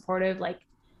she's being supportive. Like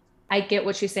I get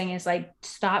what she's saying is like,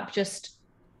 stop just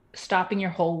stopping your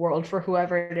whole world for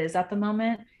whoever it is at the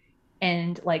moment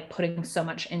and like putting so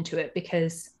much into it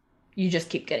because you just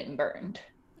keep getting burned.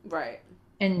 Right.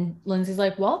 And Lindsay's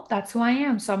like, well, that's who I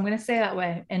am. So I'm going to stay that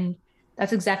way. And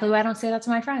that's exactly why I don't say that to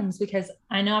my friends because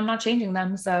I know I'm not changing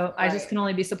them. So I just Right. can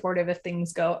only be supportive if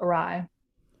things go awry.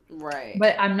 Right.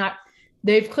 But I'm not,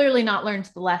 they've clearly not learned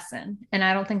the lesson. And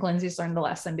I don't think Lindsay's learned the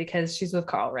lesson because she's with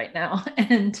Carl right now.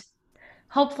 And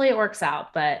hopefully it works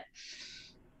out. But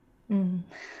mm,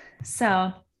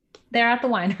 so they're at the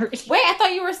winery. Wait, I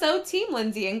thought you were so team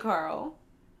Lindsay and Carl.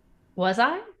 Was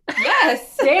I?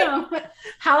 Yes. Damn.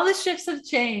 How the shifts have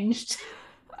changed.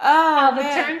 Oh How the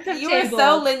man, turns have you were so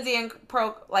tabled. Lindsay and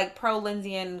pro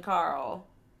Lindsay and Carl.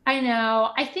 I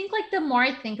know. I think like the more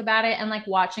I think about it and like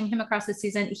watching him across the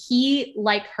season, he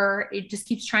like her, it just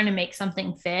keeps trying to make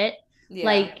something fit. Yeah.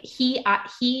 Like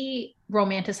he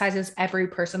romanticizes every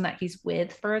person that he's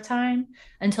with for a time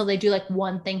until they do like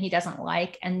one thing he doesn't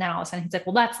like, and then all of a sudden he's like,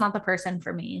 "Well, that's not the person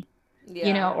for me,"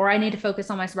 Yeah. or I need to focus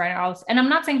on my sobriety. And I'm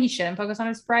not saying he shouldn't focus on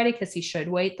his sobriety because he should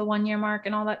wait the 1 year mark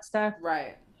and all that stuff.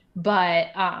 Right.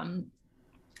 But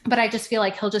I just feel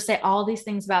like he'll just say all these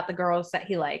things about the girls that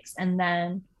he likes, and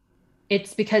then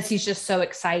it's because he's just so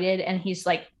excited and he's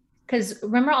like, because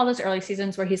remember all those early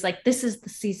seasons where he's like, this is the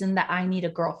season that I need a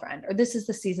girlfriend, or this is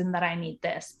the season that I need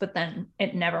this, but then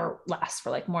it never lasts for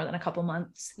like more than a couple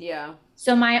months. Yeah.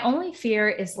 So my only fear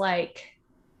is like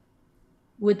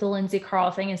with the Lindsay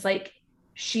Carl thing is like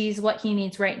she's what he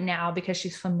needs right now because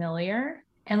she's familiar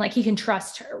and like he can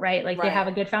trust her, right? Like they have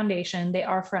a Right. good foundation, they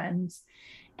are friends.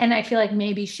 And I feel like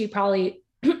maybe she probably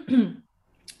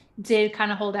did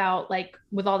kind of hold out like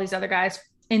with all these other guys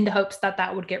in the hopes that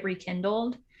that would get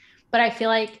rekindled. But I feel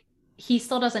like he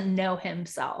still doesn't know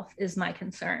himself is my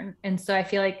concern. And so I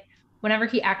feel like whenever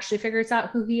he actually figures out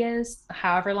who he is,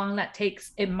 however long that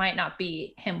takes, it might not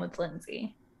be him with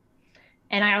Lindsay.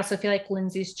 And I also feel like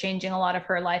Lindsay's changing a lot of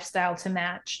her lifestyle to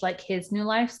match like his new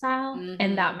lifestyle.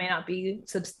 And that Mm-hmm. may not be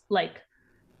like,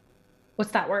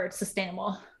 what's that word?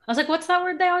 Sustainable. I was like, what's that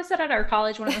word they always said at our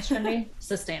college when it was trendy?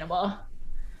 Sustainable.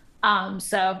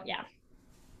 So yeah,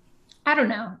 I don't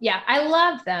know. Yeah, I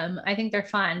love them. I think they're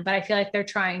fun, but I feel like they're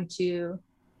trying to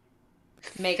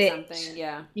Make fit, something.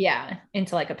 Yeah. yeah,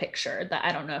 into like a picture that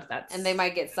I don't know if And they that's,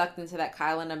 might get sucked into that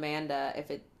Kyle and Amanda if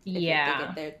they get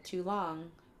yeah, there too long.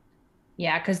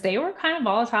 yeah, because they were kind of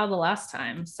volatile the last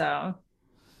time. So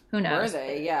who Were knows?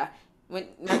 they? Yeah.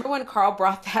 Remember when Carl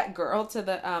brought that girl to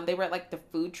the they were at like the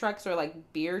food trucks or like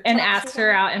beer And trucks or asked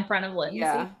her something? out in front of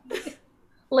Yeah. Lindsay.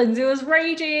 Lindsay was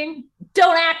raging.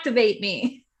 Don't activate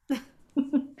me.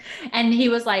 And he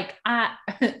was like,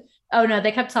 oh no,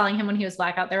 they kept telling him when he was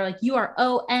blackout, they were like, you are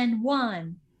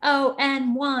ON1,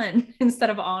 ON1 instead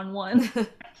of on one. I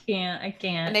And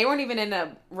can't. they weren't even in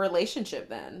a relationship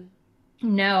then.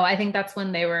 No, I think that's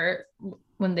when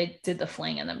they did the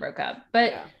fling and then broke up.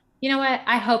 But Yeah. you know what?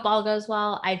 I hope all goes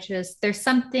well. There's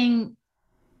something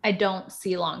I don't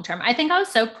see long term. I think I was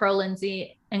so pro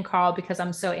Lindsay and Carl because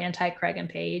I'm so anti Craig and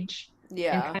Paige and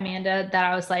Yeah. Amanda that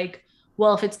I was like,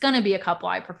 well, if it's gonna be a couple,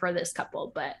 I prefer this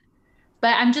couple. But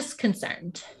I'm just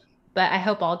concerned. But I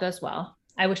hope all goes well.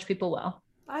 I wish people well.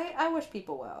 I wish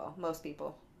people well. Most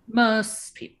people.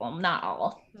 Most people, not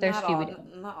all. There's a Not few we all.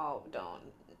 don't. Not all don't.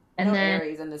 And No then,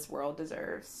 Aries in this world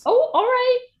deserves. oh, all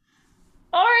right,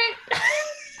 all right.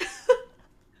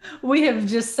 We have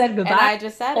just said And goodbye. I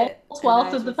just said All it. And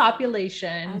 12th of the I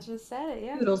population. just said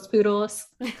it. Poodles, poodles.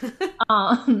 Yeah.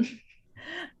 Um,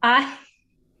 I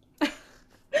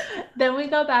then we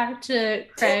go back to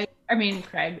Craig,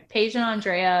 Paige and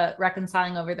Andrea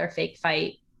reconciling over their fake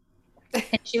fight.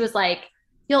 And she was like,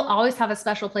 you'll always have a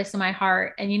special place in my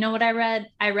heart. And you know what I read?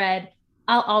 I read,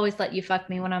 I'll always let you fuck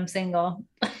me when I'm single.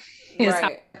 Is how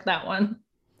Right. I took that one.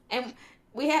 And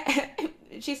we had.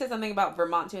 She said something about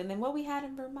Vermont too, and then what we had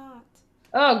in Vermont.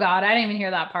 Oh God, I didn't even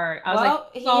hear that part. I was like, Well,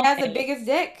 he oh, has the hey. biggest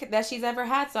dick that she's ever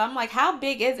had. So I'm like, how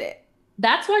big is it?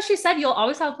 That's why she said you'll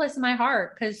always have a place in my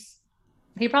heart because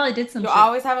he probably did some You'll shit.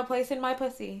 always have a place in my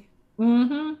pussy.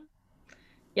 Mm-hmm.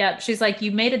 Yeah, she's like,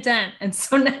 you made a dent, and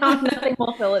so now nothing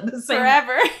will fill it the same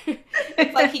Forever.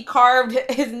 It's like he carved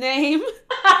his name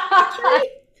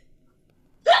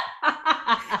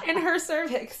in her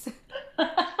cervix.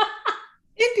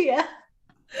 India,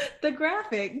 the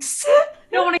graphics.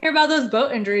 You don't want to hear about those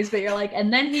boat injuries, but you're like,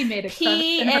 and then he made a crevice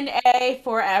P in her. and A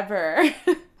forever.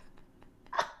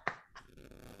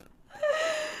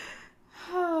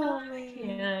 Oh I man.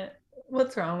 can't.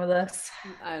 What's wrong with us?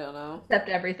 I don't know. Except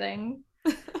everything.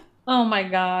 Oh my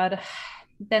God.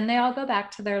 Then they all go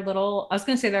back to their little, I was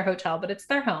going to say their hotel, but it's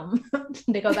their home.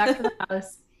 They go back to the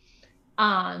house.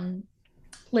 Um,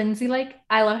 Lindsay, like,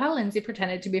 I love how Lindsay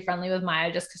pretended to be friendly with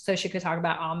Maya just so she could talk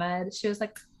about Ahmed. She was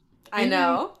like, I "Anyway,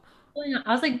 know.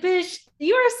 I was like, bitch,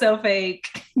 you are so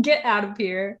fake. Get out of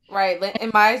here." Right.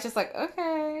 And Maya's just like,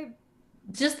 okay.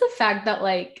 Just the fact that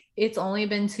like it's only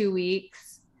been 2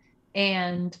 weeks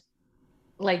and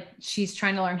like she's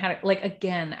trying to learn how to like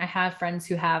again, I have friends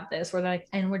who have this where they're like,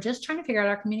 and we're just trying to figure out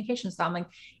our communication style. I'm like,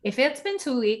 if it's been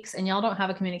 2 weeks and y'all don't have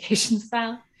a communication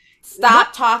style, what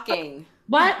Stop talking.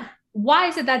 what why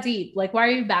is it that deep? Like, why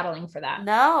are you battling for that?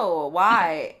 No,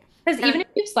 why? Because even And if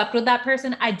you've slept with that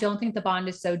person, I don't think the bond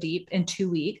is so deep in 2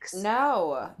 weeks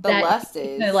no, the that lust you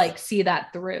can is. like see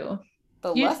that through.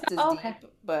 The You just lust go, is oh, okay.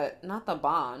 deep, but not the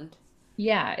bond.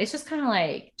 Yeah, it's just kind of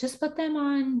like just put them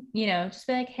on, just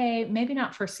be like, hey, maybe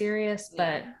not for serious,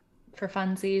 Yeah. but for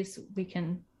funsies, we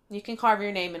can. You can carve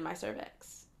your name in my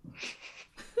cervix.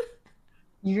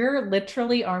 You're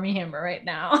literally Army Hammer right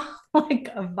now, like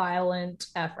a violent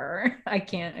effer. I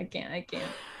can't.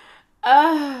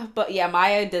 But yeah,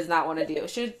 Maya does not want to deal.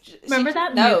 She Remember just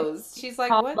that movie knows. She's like,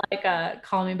 called what? like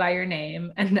Call Me by Your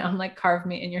Name, and now I'm like carve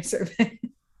me in your cervix.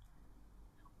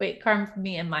 Wait, carve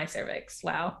me in my cervix.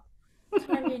 Wow.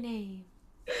 Carve your name.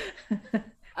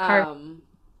 Carve. Um,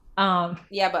 Um,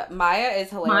 yeah, but Maya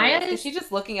is Maya hilarious because is she's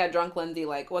just looking at drunk Lindsay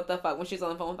like, what the fuck? When she's on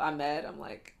the phone with Ahmed, I'm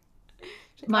like,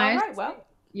 she's like, all Maya's right, well,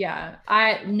 yeah.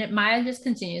 Maya just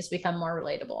continues to become more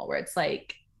relatable, where it's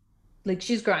like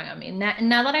she's growing on me.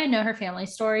 Now that I know her family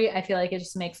story, I feel like it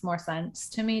just makes more sense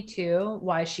to me too,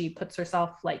 why she puts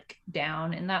herself like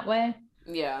down in that way.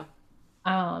 yeah.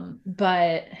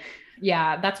 But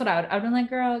yeah, that's what I'd been like,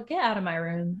 girl, get out of my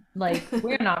room. Like,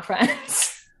 we're not friends.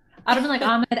 I'd have been like,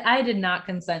 Ahmed, I did not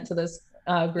consent to this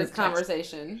This group text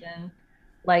conversation. conversation.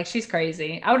 Like, she's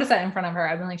crazy. I would have sat in front of her.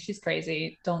 I'd been like, she's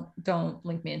crazy. Don't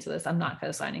link me into this. I'm not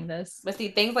co-signing this. But see,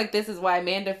 things like this is why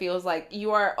Amanda feels like you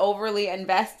are overly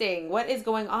investing. What is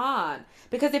going on?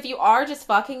 Because if you are just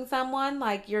fucking someone,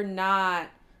 like you're not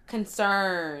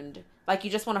concerned. Like you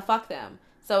just want to fuck them.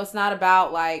 So it's not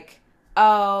about like,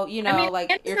 oh, I mean, like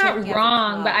it's you're taking not care of the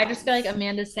wrong, but I just feel like crumbs.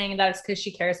 Amanda's saying that it's because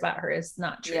she cares about her is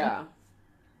not true. Yeah.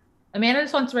 Amanda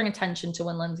just wants to bring attention to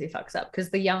when Lindsay fucks up because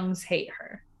the Youngs hate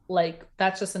her. Like,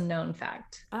 that's just a known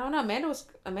fact. I don't know.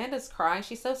 Amanda's crying.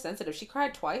 She's so sensitive. She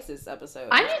cried twice this episode.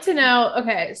 I need to know.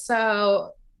 Okay,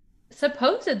 so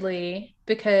supposedly,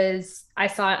 because I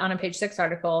saw it on a page 6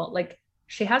 article, like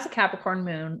she has a Capricorn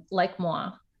moon, like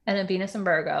moi, and a Venus in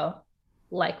Virgo,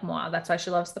 like moi. That's why she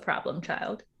loves the problem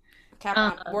child.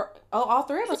 Um, All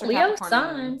three of us are Leo Capricorn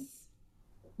sun. moons.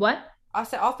 What? I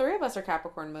said all three of us are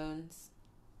Capricorn moons.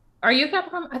 Are you a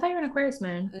Capricorn? I thought you were an Aquarius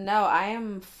moon. No, I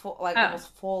am full, like Oh.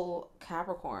 almost full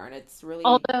Capricorn. It's really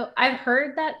Although I've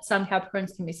heard that some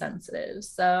Capricorns can be sensitive.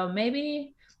 So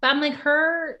maybe, but I'm like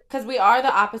her. because we are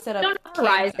the opposite We of don't know her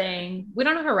Cancer. rising. We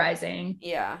don't know her rising,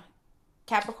 Yeah,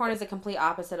 Capricorn is the complete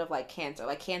opposite of like Cancer.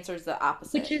 Like Cancer is the which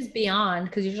opposite. is beyond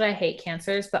because usually I hate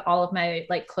cancers, but all of my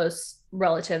like close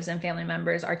relatives and family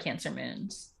members are Cancer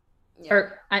moons, Yeah,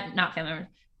 or not family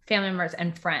members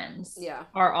and friends yeah,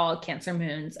 are all Cancer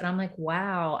moons, and I'm like,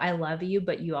 wow, I love you,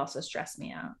 but you also stress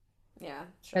me out yeah.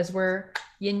 because we're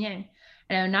yin yang.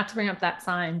 And not to bring up that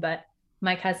sign, but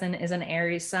my cousin is an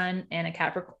Aries sun and a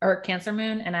Capricorn or Cancer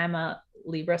moon, and I'm a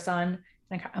Libra sun.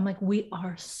 And I'm like, we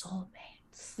are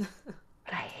soulmates,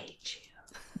 but I hate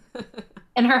you.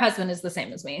 And her husband is the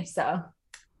same as me, so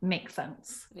makes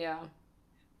sense. Yeah,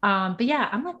 But yeah,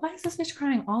 I'm like, why is this bitch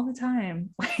crying all the time?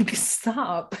 Like,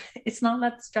 stop. It's not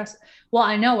that stress. Well,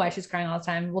 I know why she's crying all the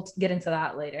time. We'll get into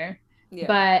that later. yeah.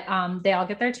 But they all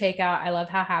get their takeout. I love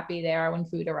how happy they are when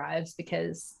food arrives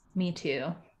because me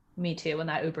too. Me too. When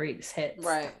that Uber Eats hits,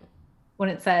 Right. when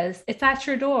it says it's at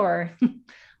your door,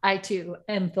 I too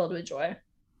am filled with joy.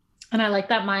 And I like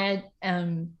that Maya,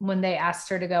 when they asked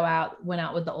her to go out, went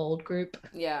out with the old group.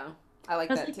 Yeah, I like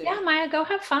I was that like, too. yeah, Maya, go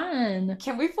have fun.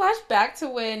 Can we flash back to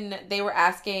when they were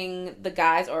asking the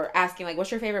guys or asking like, "What's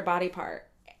your favorite body part?"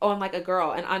 On like a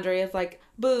girl, and Andrea's like,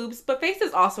 "Boobs," but face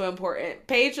is also important.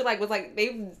 Paige like was like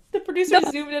the producer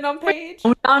No, zoomed in on Paige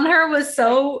on her was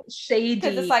so shady.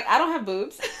 because it's like I don't have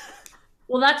boobs.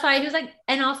 Well, that's why he was like,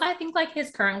 and also I think like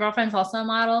his current girlfriend's also a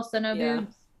model, so no Yeah.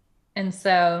 boobs. And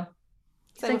so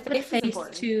it's So like the face is face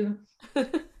important. too.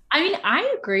 I mean,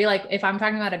 I agree. Like, if I'm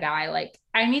talking about a guy, like,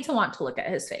 I need to want to look at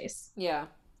his face. Yeah,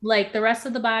 Like, the rest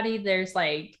of the body, there's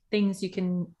like things you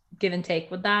can give and take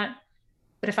with that.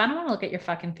 But if I don't want to look at your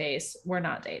fucking face, we're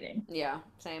not dating. yeah,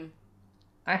 same.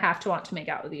 I have to want to make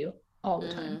out with you all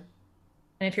the time.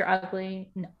 And if you're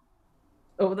ugly, no.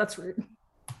 Oh, that's rude.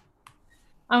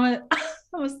 I'm gonna, I'm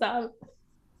gonna stop.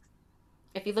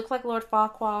 If you look like Lord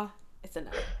Farquaad, it's a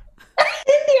no.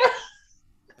 Yeah.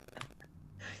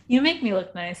 You make me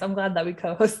look nice. I'm glad that we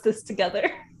co-host this together.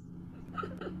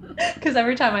 Because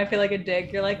every time I feel like a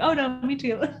dick, you're like, oh no, me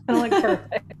too. I'm like,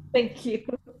 perfect. Thank you.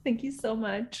 Thank you so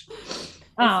much.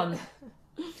 I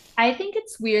think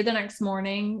it's weird the next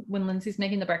morning when Lindsay's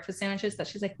making the breakfast sandwiches that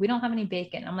she's like, we don't have any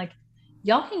bacon. I'm like,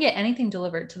 y'all can get anything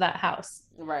delivered to that house.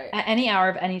 Right. At any hour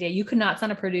of any day. You could not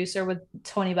send a producer with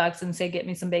 $20 and say, get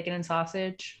me some bacon and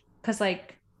sausage. Because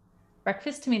like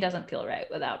breakfast to me doesn't feel right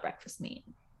without breakfast meat.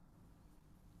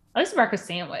 At least a breakfast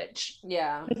sandwich.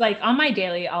 Yeah. Like on my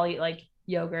daily, I'll eat like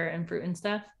yogurt and fruit and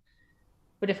stuff.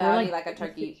 But if we're Like a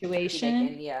turkey situation,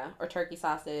 bacon, yeah, or turkey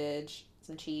sausage,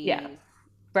 some cheese. Yeah,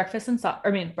 breakfast and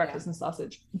breakfast and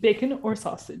sausage, bacon or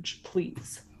sausage,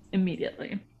 please,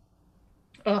 immediately.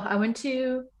 Oh, I went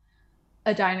to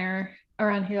a diner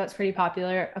around here that's pretty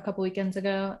popular a couple weekends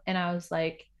ago, and I was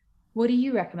like, "What do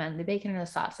you recommend, the bacon or the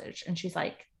sausage?" And she's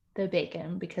like, "The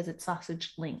bacon because it's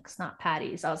sausage links, not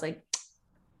patties." I was like,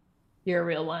 "You're a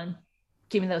real one.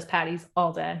 Give me those patties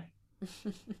all day."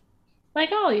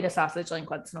 Like, I'll eat a sausage link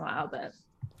once in a while, but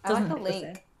I like the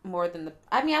link more than the.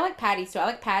 I mean, I like patties too. I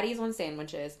like patties on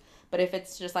sandwiches, but if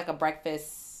it's just like a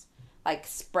breakfast like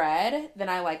spread, then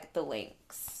I like the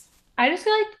links. I just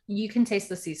feel like you can taste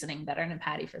the seasoning better in a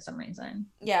patty for some reason.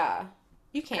 Yeah,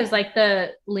 you can. Because like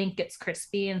the link gets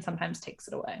crispy and sometimes takes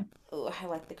it away. Oh, I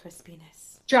like the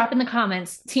crispiness. Drop in the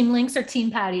comments, team links or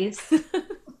team patties.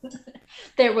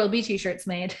 There will be t-shirts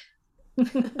made.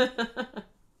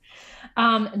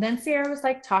 And then Sierra was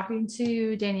like talking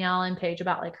to Danielle and Paige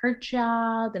about like her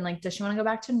job and like, does she want to go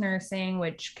back to nursing,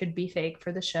 which could be fake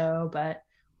for the show, but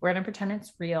we're gonna pretend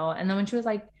it's real. And then when she was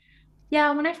like,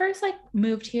 yeah, when I first like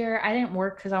moved here, I didn't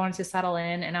work because I wanted to settle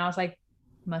in, and I was like,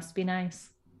 must be nice.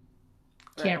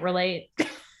 Can't relate.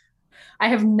 I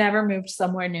have never moved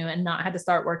somewhere new and not had to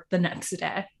start work the next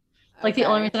day. Like the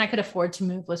only reason I could afford to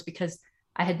move was because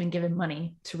I had been given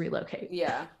money to relocate.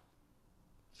 Yeah.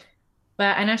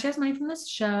 But I know she has money from this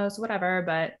show, so whatever,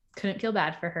 but couldn't feel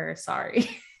bad for her. Sorry.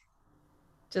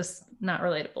 Just not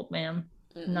relatable, ma'am.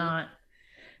 Not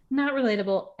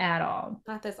relatable at all.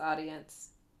 Not this audience.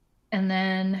 And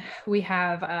then we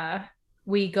have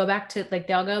we go back to like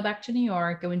they'll go back to New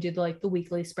York and we do the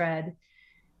weekly spread.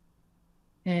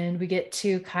 And we get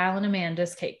to Kyle and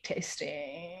Amanda's cake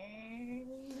tasting.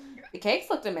 The cakes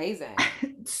looked amazing.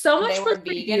 So much was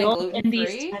revealed in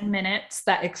these 10 minutes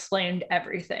that explained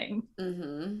everything.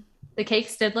 Mm-hmm. The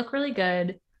cakes did look really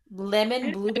good.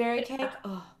 Lemon blueberry cake.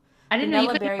 Oh, I didn't know you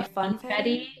could make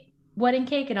funfetti wedding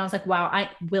cake, and I was like, wow, I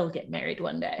will get married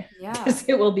one day. Yeah, because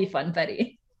it will be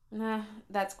funfetti. Nah,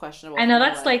 that's questionable. I know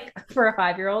that's like for a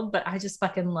 5-year-old, but I just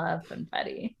fucking love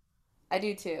funfetti. I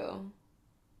do too.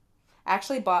 I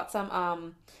actually bought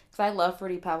some because I love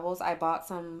Fruity Pebbles. I bought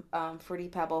some Fruity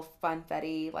Pebble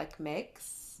funfetti like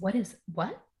mix. What?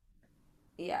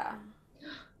 Yeah.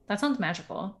 That sounds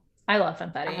magical. I love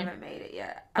funfetti. I haven't made it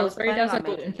yet. Pillsbury does a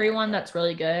gluten-free one that's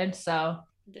really good. So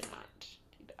did not.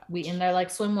 We in there like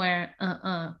swimwear.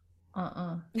 And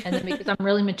then because I'm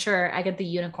really mature, I get the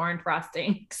unicorn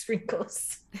frosting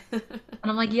sprinkles. And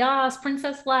I'm like, yes,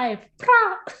 princess life.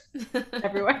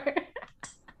 Everywhere.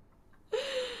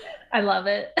 I love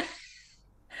it.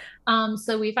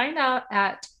 So we find out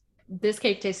at this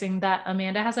cake tasting that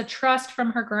Amanda has a trust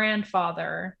from her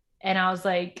grandfather. And I was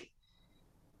like,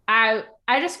 I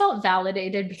just felt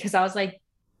validated because I was like,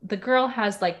 the girl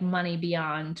has like money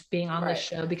beyond being on this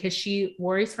show because she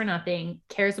worries for nothing,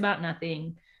 cares about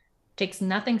nothing, takes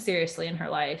nothing seriously in her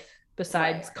life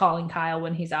besides calling Kyle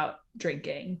when he's out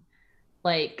drinking.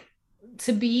 Like,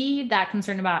 to be that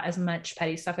concerned about as much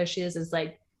petty stuff as she is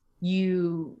like,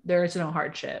 there is no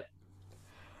hardship.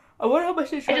 I wonder how much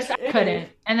she I just couldn't.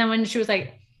 And then when she was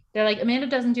like, they're like, Amanda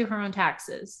doesn't do her own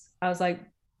taxes. I was like,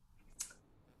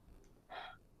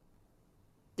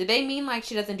 did they mean like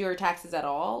she doesn't do her taxes at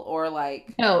all, or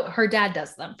like no, her dad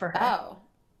does them for her? Oh,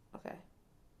 okay.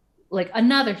 Like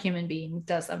another human being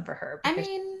does them for her. I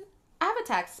mean, I have a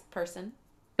tax person,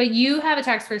 but you have a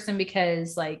tax person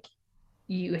because like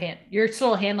you're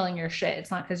still handling your shit.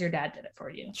 It's not because your dad did it for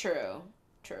you. True.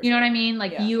 You know what I mean?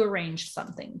 Like you arranged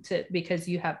something because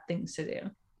you have things to do.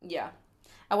 Yeah.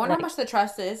 I wonder how much the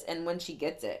trust is and when she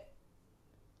gets it.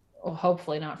 Well,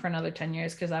 hopefully not for another 10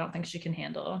 years because I don't think she can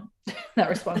handle that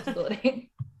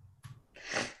responsibility.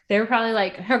 They were probably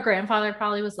like, her grandfather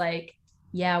probably was like,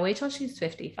 yeah, wait till she's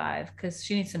 55 because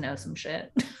she needs to know some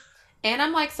shit. And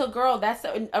I'm like, so girl, that's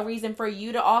a reason for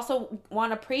you to also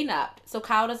want a prenup so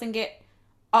Kyle doesn't get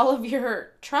all of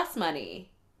your trust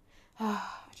money.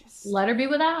 Let her be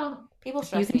without. People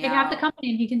stress me out. You can take half the company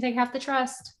and he can take half the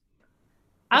trust.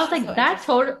 I was like, that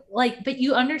total, like, but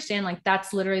you understand, like,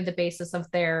 that's literally the basis of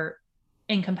their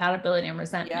incompatibility and Yeah.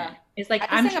 resentment. It's like I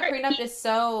just I'm think a sure prenup is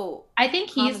so I think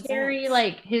he's common very sense.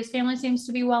 like his family seems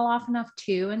to be well off enough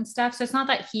too and stuff. So it's not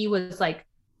that he was like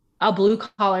a blue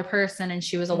collar person and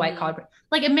she was a white Hmm. collar.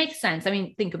 Like it makes sense. I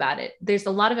mean, think about it. There's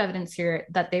a lot of evidence here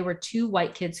that they were two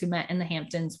white kids who met in the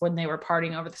Hamptons when they were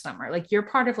partying over the summer. Like you're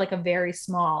part of like a very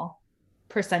small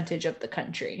percentage of the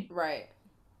country Right.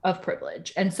 of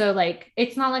privilege. And so like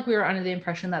it's not like we were under the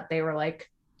impression that they were like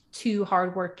two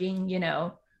hardworking,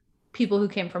 people who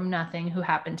came from nothing who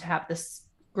happened to have this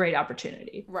great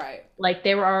opportunity. Right. Like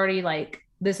they were already like,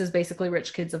 this is basically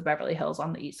rich kids of Beverly Hills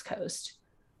on the East Coast.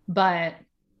 But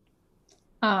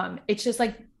it's just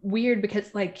like weird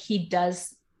because like he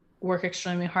does work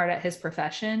extremely hard at his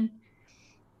profession.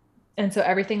 And so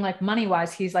everything like money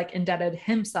wise, he's like indebted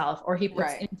himself or he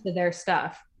puts Right. into their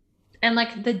stuff. And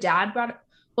like the dad brought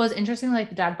was interesting, like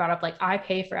the dad brought up like I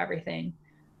pay for everything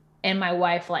and my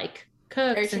wife like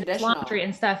Very cooks and does traditional. laundry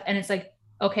and stuff. And it's like,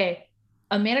 okay,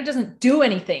 Amanda doesn't do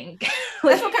anything.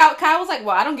 That's Like what Kyle was like,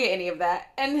 well, I don't get any of that.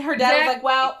 And her dad was like, exactly.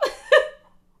 well,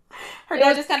 her It dad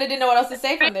was just kind of didn't know what else to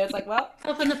say from there. It's like, well,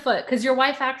 myself in the foot because your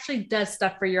wife actually does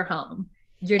stuff for your home.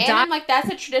 Your and dad, I'm like, that's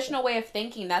a traditional way of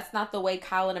thinking. That's not the way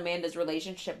Kyle and Amanda's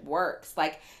relationship works.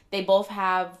 Like, they both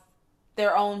have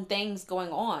their own things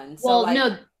going on. So, well, like,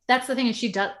 no, that's the thing is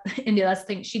she does India, that's the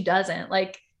thing. She doesn't.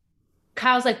 Like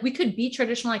Kyle's like, we could be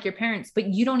traditional like your parents, but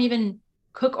you don't even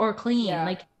cook or clean. yeah.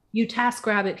 Like you task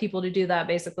rabbit people to do that,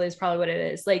 basically, is probably what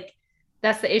it is. Like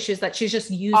that's the issue is that she's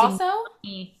just using Also,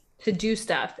 money to do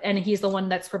stuff, and he's the one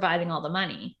that's providing all the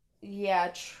money. yeah,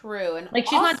 true. And Like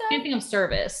she's not also, doing anything of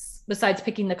service besides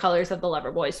picking the colors of the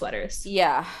Loverboy sweaters.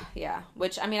 yeah, yeah.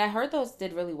 Which, I mean, I heard those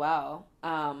did really well.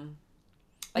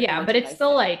 Like the Yeah, but it's merchandise still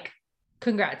did. like,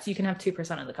 congrats, you can have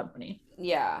 2% of the company.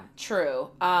 Yeah, true.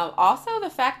 Also the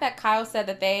fact that Kyle said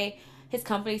that his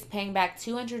company's paying back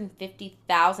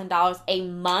 $250,000 a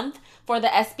month for the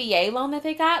SBA loan that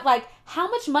they got. Like, how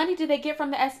much money did they get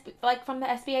from from the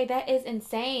SBA? That is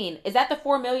insane. Is that the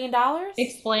 $4 million?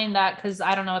 Explain that because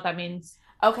I don't know what that means.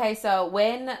 Okay, so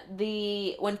when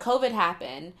COVID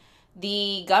happened,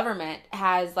 the government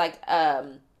has like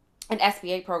an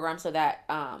SBA program so that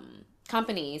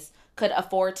companies could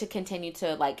afford to continue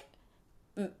to like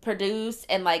produce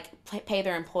and like pay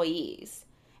their employees.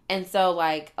 And so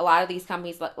like a lot of these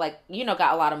companies got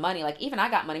a lot of money. Like even I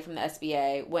got money from the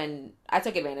SBA when I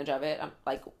took advantage of it. I'm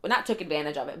like not took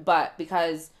advantage of it, but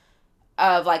because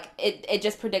of like it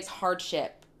just predicts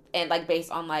hardship and like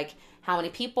based on like how many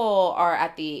people are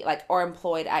at the like or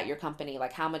employed at your company,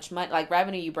 like how much money like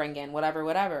revenue you bring in,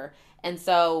 whatever. And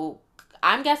so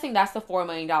I'm guessing that's the $4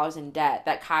 million in debt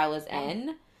that Kyle is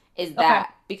in, is Okay.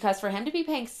 that because for him to be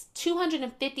paying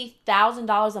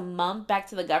 $250,000 a month back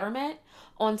to the government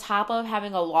on top of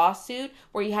having a lawsuit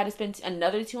where you had to spend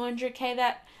another 200K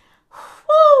that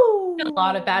A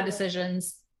lot of bad whoo.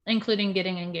 decisions, including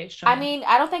getting engaged to I Amanda. mean,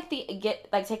 I don't think the get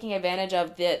like taking advantage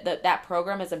of that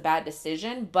program is a bad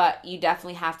decision, but you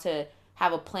definitely have to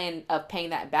have a plan of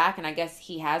paying that back, and I guess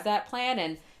he has that plan,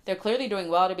 and they're clearly doing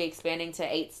well to be expanding to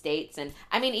 8 states, and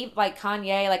I mean, even like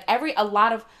Kanye, like a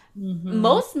lot of Mm-hmm.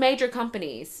 most major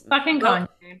companies, Fucking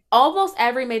Kanye. almost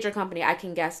every major company I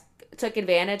can guess took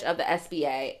advantage of the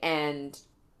SBA and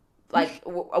like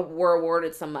were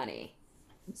awarded some money.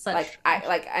 Such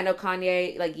Like I know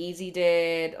Kanye, like Yeezy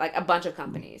did, like a bunch of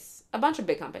companies, a bunch of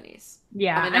big companies.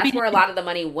 I yeah. mean, I that's mean, where a lot of the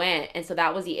money went, and so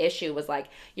that was the issue. Was like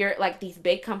you're like these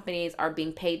big companies are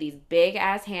being paid these big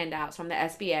ass handouts from the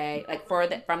SBA, like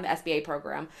from the SBA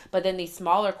program, but then these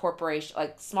smaller corporation,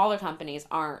 like smaller companies,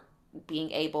 aren't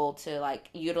being able to like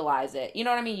utilize it. You know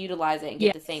what I mean? Utilize it and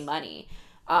get the same yes. money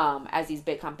as these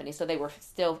big companies. So they were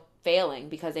still failing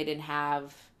because they didn't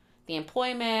have the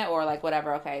employment or like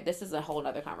whatever. Okay, this is a whole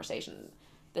other conversation.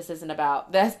 This isn't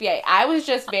about the SBA. I was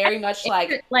just very much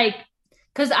like, Like,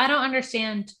 because I don't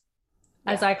understand,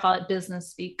 as yeah, I call it, business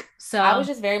speak. I was So,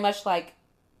 just very much like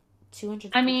two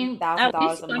hundred I fifty mean, thousand at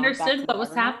dollars least a you month back to understood the what was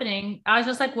government. happening. I was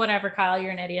just like, whatever, Kyle,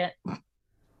 you're an idiot.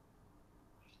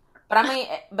 But I mean,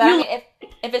 You,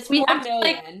 if it's we four have to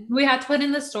like, million, we have to put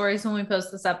in the stories when we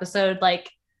post this episode, like,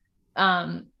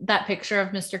 that picture of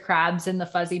Mr. Krabs in the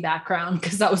fuzzy background,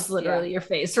 because that was yeah, literally your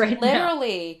face right now.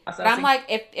 literally. But I'm Processing. like,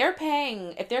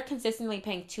 if they're consistently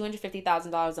paying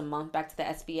 $250,000 a month back to the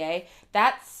SBA,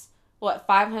 that's what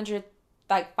 500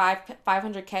 like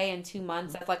 500K in 2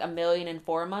 months. That's like a million in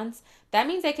 4 months. That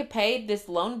means they could pay this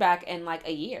loan back in like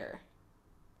a year.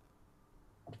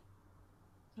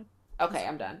 Okay,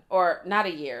 I'm done. Or not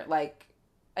a year, like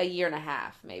a year and a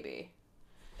half, maybe.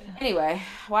 Anyway,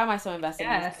 why am I so invested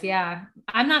in these Yes, things? yeah.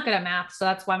 I'm not good at math, so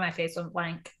that's why my face went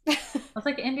blank. was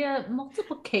like, India,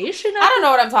 multiplication. I don't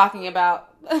know what I'm talking about.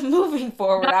 Moving No,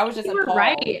 forward, I I was think just you were appalled.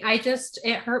 right.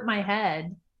 It hurt my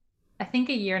head. I think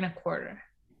a year and a quarter.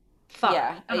 Fuck.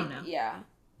 Yeah, I don't know. yeah,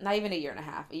 not even a year and a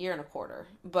half, a year and a quarter.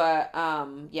 But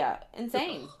yeah,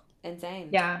 insane, insane.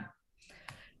 Yeah.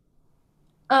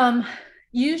 Um,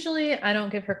 Usually I don't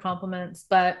give her compliments,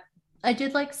 but I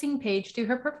did like seeing Paige do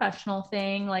her professional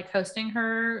thing, like hosting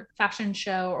her fashion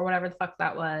show or whatever the fuck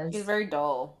that She's was. very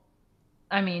dull.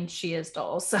 I mean, she is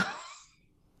dull, so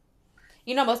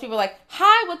You know, most people are like,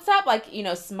 "Hi, what's up?" Like, you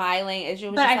know, smiling. And she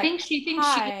was but just I like, think she thinks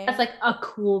she has "Hi." like a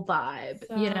cool vibe,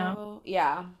 you know? So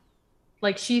yeah,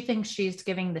 Like she thinks she's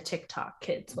giving the TikTok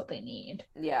kids what they need.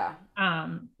 yeah,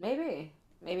 Um, maybe,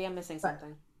 maybe I'm missing but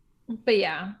something. but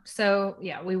yeah, so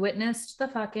yeah, we witnessed the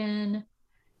fucking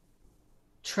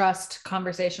trust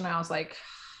conversation. I was like,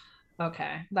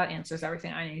 okay, that answers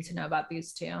everything I need to know about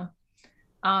these two.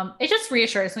 It just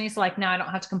reassures me. So like now I don't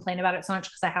have to complain about it so much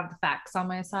because I have the facts on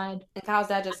my side. And Kyle's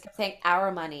dad just kept saying,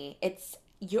 "Our money. It's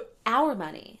our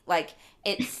money. Like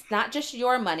it's not just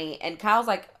your money." And Kyle's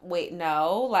like, "Wait,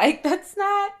 no. Like that's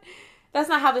not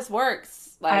how this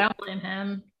works." I Like don't blame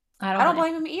him. I I don't don't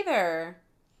blame him. blame him either.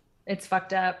 It's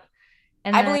fucked up.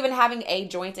 And I then believe in having a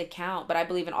joint account, but I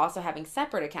believe in also having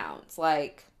separate accounts.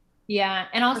 Like yeah,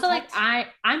 and also like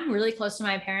protect. I'm really close to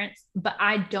my parents, but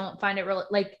I don't find it really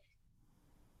like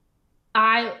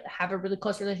I have a really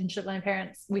close relationship with my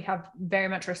parents. We have very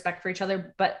much respect for each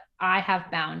other, but I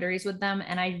have boundaries with them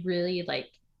and I really like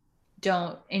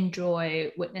don't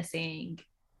enjoy witnessing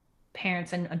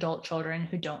parents and adult children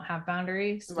who don't have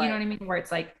boundaries. You know what Right. I mean? Where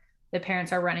it's like the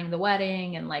parents are running the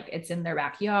wedding and like it's in their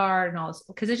backyard and all this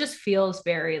because it just feels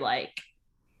very like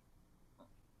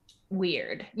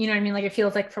weird. You know what I mean? Like it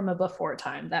feels like from a before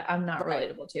time that I'm not Right.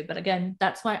 relatable to. But again,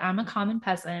 that's why I'm a common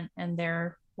peasant and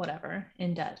they're whatever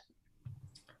in debt.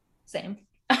 Same.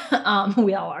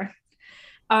 We all are.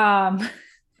 Um,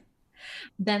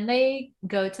 then they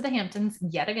go to the Hamptons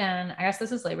yet again. I guess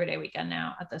this is Labor Day weekend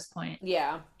now at this point.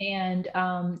 Yeah. And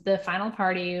the final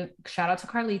party, shout out to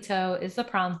Carlito, is the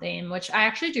prom theme, which I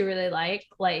actually do really like.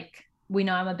 Like, we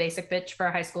know I'm a basic bitch for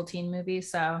a high school teen movie.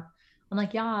 So I'm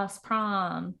like, yes,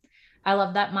 prom. I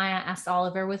love that Maya asked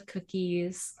Oliver with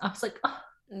cookies. I was like, oh,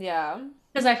 Yeah.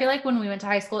 because I feel like when we went to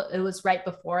high school, it was right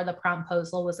before the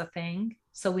promposal was a thing.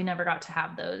 So we never got to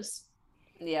have those.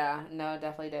 Yeah. No,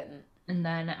 definitely didn't. And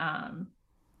then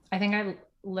I think I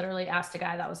literally asked a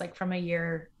guy that was like from a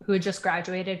year who had just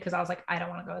graduated because I was like, I don't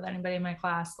want to go with anybody in my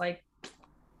class. Like,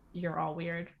 you're all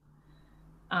weird.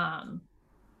 Um,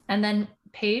 and then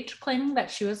Paige claiming that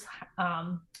she was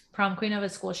prom queen of a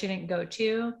school she didn't go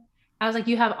to. I was like,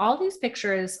 you have all these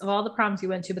pictures of all the proms you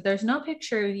went to, but there's no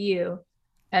picture of you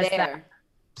as that. There.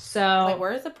 It's like, So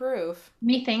where's the proof?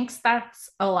 methinks that's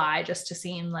a lie just to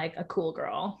seem like a cool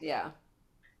girl. Yeah.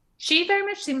 She very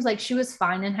much seems like she was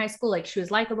fine in high school. Like she was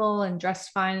likable and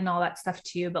dressed fine and all that stuff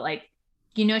too. But like,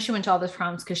 you know, she went to all those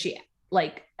proms because she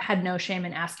like had no shame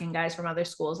in asking guys from other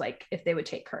schools like if they would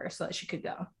take her so that she could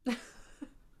go.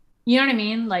 You know what I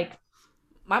mean? Like,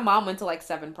 My mom went to like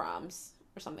 7 proms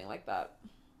or something like that.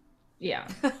 yeah.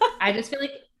 I just feel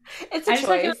like It's a I just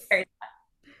like it. choice.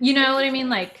 You know It's what a I mean?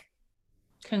 choice. Like,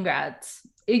 congrats.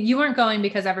 You weren't going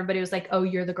because everybody was like, "Oh,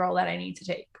 you're the girl that I need to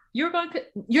take." You were going.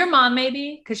 Your mom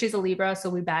maybe because she's a Libra, so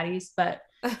we baddies. But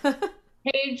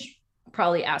Paige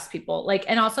probably asked people like,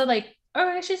 and also like,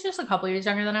 oh, she's just a couple years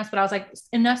younger than us. But I was like,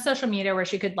 enough social media where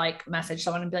she could like message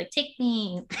someone and be like, "Take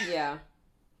me." Yeah.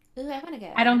 Ooh, I want to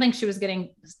I go. don't think she was getting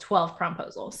 12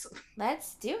 promposals.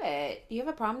 Let's do it. Do you have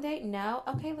a prom date? No?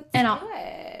 Okay, let's And do I'll,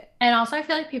 it. and also I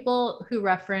feel like people who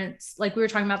reference like we were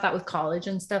talking about that with college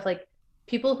and stuff like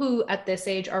people who at this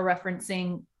age are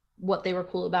referencing what they were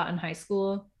cool about in high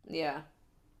school. Yeah.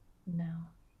 No.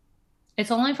 It's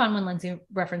only fun when Lindsay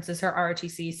references her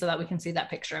ROTC so that we can see that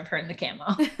picture of her in the camo.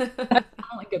 That's the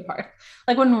only good part.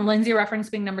 Like when Lindsay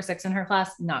referenced being number 6 in her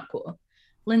class, not cool.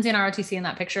 Lindsay and ROTC in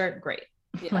that picture, great.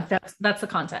 Yeah. Like that's the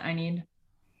content I need.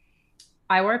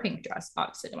 I wore a pink dress,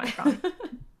 obviously, to my prom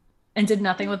and did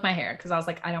nothing with my hair because I was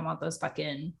like, I don't want those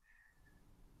fucking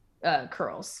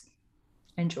curls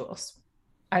and jewels.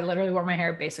 I literally wore my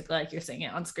hair basically like you're seeing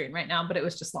it on screen right now, but it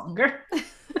was just longer.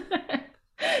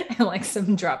 And like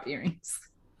some drop earrings.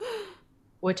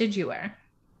 What did you wear?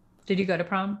 Did you go to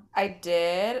prom? I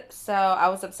did. So I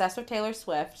was obsessed with Taylor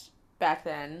Swift back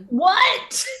then.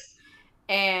 What?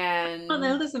 I don't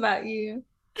know And this about you.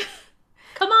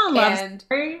 Come on, love and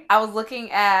story. I was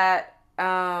looking at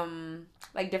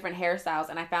like different hairstyles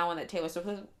and I found one that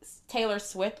Taylor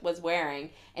Swift was wearing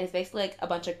and it's basically like a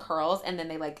bunch of curls and then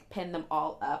they like pin them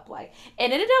all up like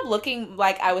it ended up looking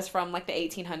like I was from like the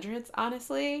 1800s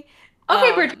honestly. Okay,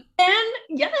 Um, Bridgerton.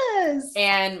 Yes.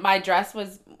 and my dress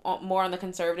was more on the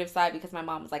conservative side because my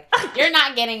mom was like, "You're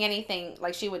not getting anything."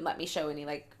 Like she wouldn't let me show any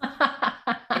like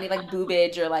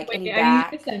boobage or like any Wait, you need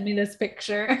to back. send me this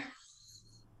picture.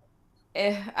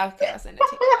 Okay, I'll send it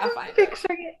to you. I'll find it.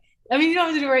 Picturing it. I mean, you don't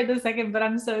have to do it right this second, but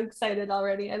I'm so excited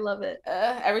already. I love it.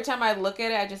 Every time I look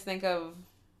at it, I just think of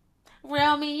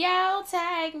Romeo,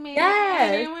 take me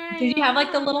Yes. anywhere Did you you have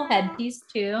like the little are. headpiece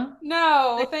too?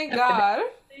 No, Like thank a ribbon God.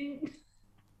 thing?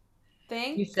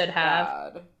 Thank You should have.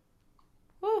 God.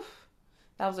 Whew.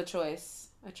 That was a choice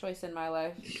in my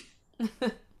life.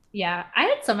 Yeah, I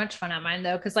had so much fun at mine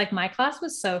though, because like my class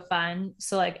was so fun.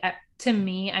 So like to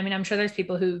me, I mean, I'm sure there's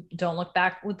people who don't look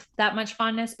back with that much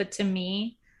fondness, but to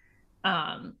me,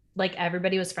 like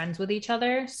everybody was friends with each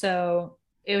other. So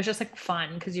it was just like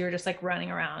fun because you were just like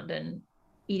running around and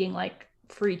eating like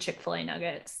free Chick-fil-A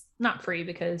nuggets. Not free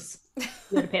because you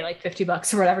had to pay like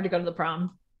 $50 or whatever to go to the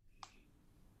prom.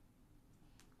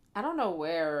 I don't know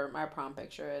where my prom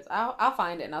picture is. I'll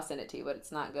find it and I'll send it to you, but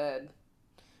it's not good.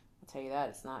 I'll tell you that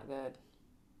it's not good.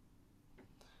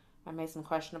 I made some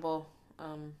questionable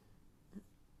um,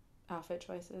 outfit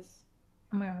choices.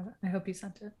 Oh my God, I hope you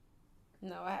sent it.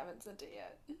 No, I haven't sent it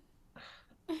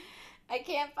yet. I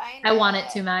can't find I want it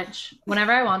too it. much.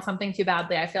 Whenever I want something too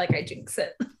badly, I feel like I jinx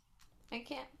it. I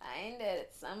can't find it.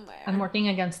 It's I'm somewhere. working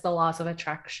against the laws of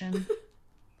attraction.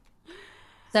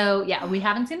 So yeah, we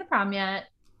haven't seen the prom yet,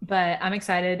 but I'm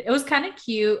excited. It was kind of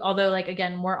cute, although like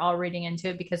again, we're all reading into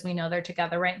it because we know they're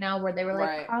together right now. Where they were like,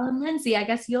 Right. Carl and Lindsay, I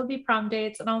guess you'll be prom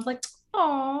dates, and I was like,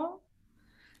 oh.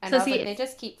 And So I was like, see, they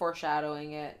just keep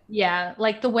foreshadowing it. yeah,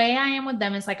 like the way I am with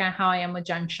them is like how I am with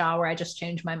Jen Shaw, where I just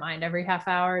change my mind every half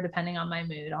hour depending on my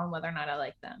mood on whether or not I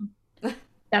like them.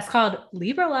 That's called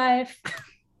Libra life.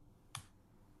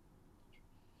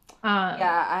 Um,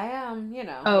 Yeah, I am,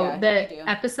 oh, yeah, you the do.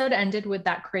 episode ended with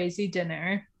that crazy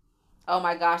dinner. Oh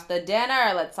my gosh, the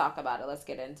dinner. Let's talk about it. Let's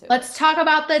get into it. Let's talk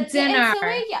about the Get into dinner.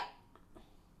 it, yeah.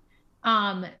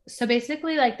 So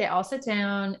basically like they all sit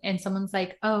down and someone's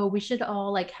like, "Oh, we should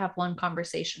all like have one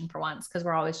conversation for once because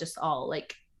we're always just all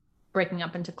like breaking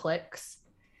up into cliques."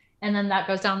 And then that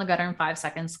goes down the gutter in 5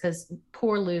 seconds because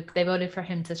poor Luke, they voted for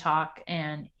him to talk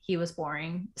and he was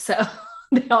boring. So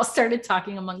they all started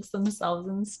talking amongst themselves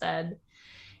instead.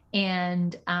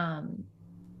 And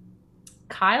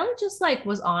Kyle just like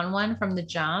was on one from the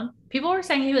jump. People were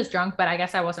saying he was drunk, but I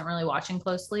guess I wasn't really watching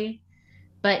closely.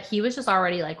 But he was just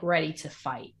already like ready to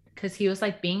fight because he was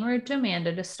like being rude to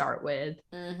Amanda to start with.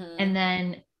 Mm-hmm. And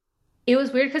then it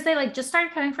was weird because they like just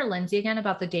started coming for Lindsay again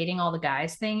about the dating all the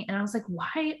guys thing. And I was like,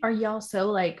 why are y'all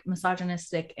so like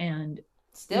misogynistic and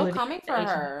Still living coming for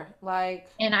relations? her. Like,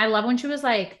 And I love when she was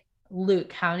like,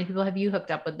 Luke, how many people have you hooked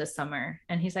up with this summer?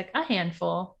 And he's like, a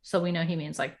handful. So we know he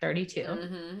means like 32.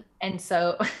 mm-hmm. And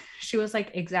so she was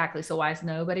like, exactly. So why is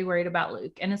nobody worried about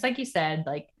Luke? And it's like you said,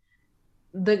 like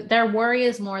their worry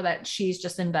is more that she's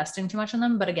just investing too much in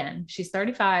them. But again, she's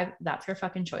 35. That's her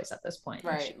fucking choice at this point.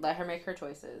 Right. Let her make her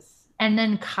choices. And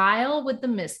then Kyle with the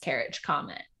miscarriage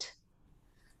comment.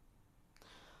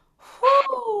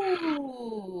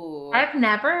 Whoo! I've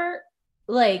never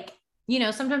like,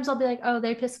 sometimes I'll be like, oh,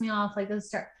 they piss me off. Like this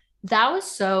start. That was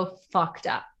so fucked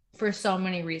up for so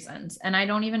many reasons. And I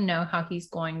don't even know how he's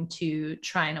going to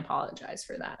try and apologize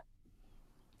for that.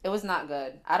 It was not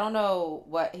good. I don't know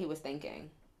what he was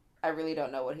thinking. I really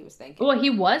don't know what he was thinking. Well,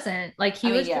 he wasn't like I he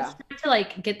mean, was yeah. just trying to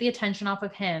like get the attention off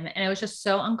of him. And it was just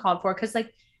so uncalled for because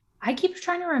like I keep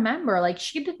trying to remember, like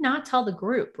she did not tell the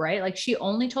group, right? Like she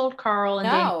only told Carl and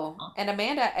Danielle. No. And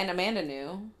Amanda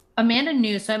knew. Amanda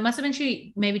knew, so it must have been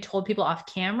she maybe told people off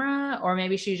camera, or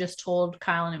maybe she just told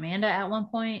Kyle and Amanda at one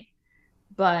point.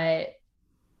 But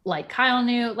like Kyle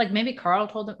knew, like maybe Carl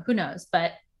told them, who knows?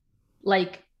 But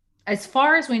like as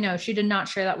far as we know, she did not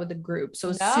share that with the group. So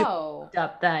it's super No.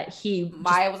 up that he just,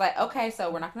 Maya was like, okay,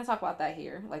 so we're not going to talk about that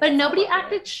here. Like, but that's not nobody appropriate.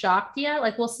 acted shocked yet.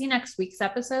 Like we'll see next week's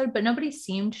episode, but nobody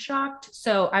seemed shocked.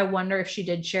 So I wonder if she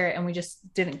did share it and we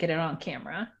just didn't get it on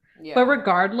camera. But Yeah.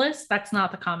 regardless, that's not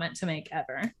the comment to make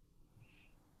ever.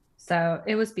 So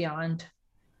it was beyond.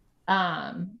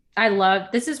 I love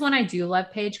this is when I do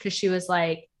love Paige because she was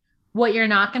like, what you're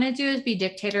not going to do is be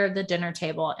dictator of the dinner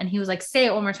table. And he was like, say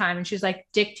it one more time. And she was like,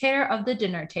 dictator of the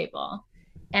dinner table.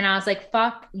 And I was like,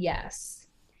 fuck yes.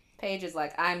 Paige is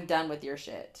like, I'm done with your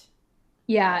shit.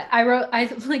 Yeah. Like,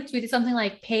 I like tweeted something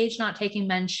like, Paige not taking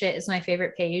men's shit is my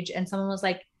favorite Paige. And someone was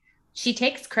like, she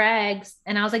takes Craig's.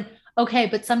 And I was like, okay,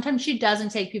 but sometimes she doesn't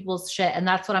take people's shit. And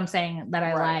that's what I'm saying that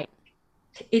I right.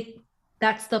 like. It,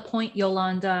 that's the point,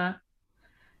 Yolanda.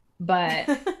 But,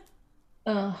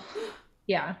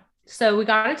 yeah. So we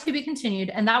got a to be continued,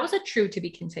 and that was a true to be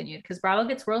continued because Bravo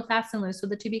gets real fast and loose with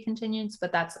the to be continueds,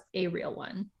 but that's a real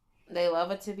one. They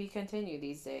love it to be continued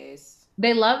these days.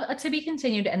 They love a to be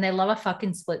continued and they love a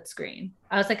fucking split screen.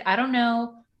 I was like, I don't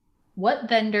know what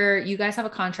vendor you guys have a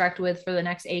contract with for the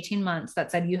next 18 months that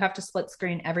said you have to split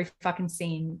screen every fucking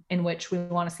scene in which we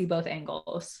want to see both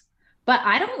angles. But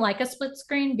I don't like a split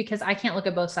screen because I can't look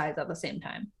at both sides at the same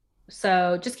time.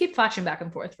 So just keep flashing back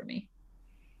and forth for me.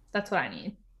 That's what I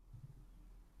need.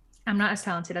 I'm not as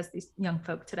talented as these young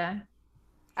folk today.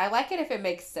 I like it if it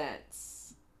makes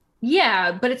sense.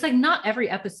 Yeah, but it's like not every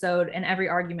episode and every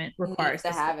argument Needs requires to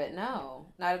this. have it. No,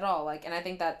 not at all. Like, and I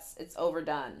think it's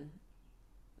overdone.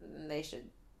 And they should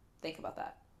think about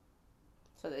that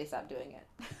so that they stop doing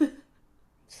it.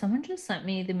 Someone just sent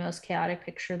me the most chaotic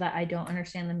picture that I don't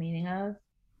understand the meaning of.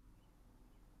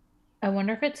 I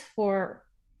wonder if it's for.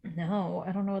 No,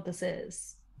 I don't know what this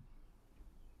is.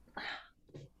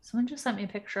 Someone just sent me a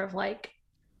picture of like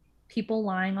people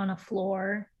lying on a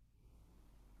floor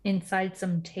inside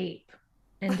some tape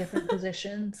in different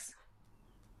positions.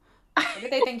 What do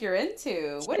they think you're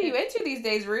into? What are you into these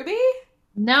days, Ruby?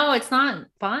 No, it's not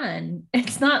fun.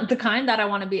 It's not the kind that I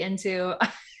want to be into.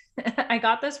 I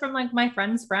got this from like my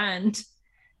friend's friend.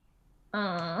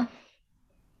 Uh,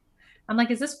 I'm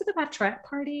like, is this for the bachelorette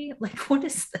party? Like, what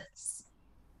is this?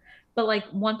 But like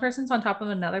one person's on top of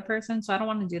another person, so I don't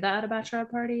want to do that at a bachelorette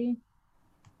party.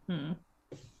 Hmm.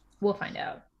 We'll find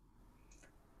out.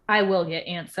 I will get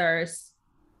answers.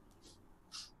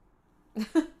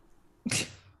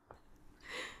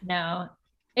 No.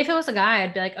 If it was a guy,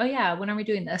 I'd be like, oh yeah, when are we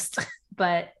doing this?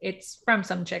 But it's from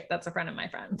some chick that's a friend of my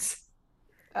friend's.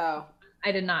 Oh.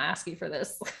 I did not ask you for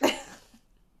this. Like,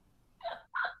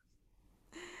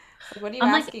 what are you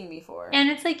I'm like, asking me for? and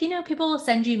it's like, people will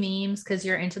send you memes because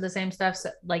you're into the same stuff. So,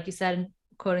 like you said,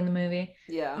 quoting the movie.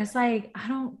 Yeah. It's like, I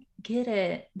don't get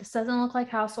it. This doesn't look like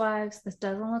Housewives. This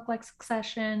doesn't look like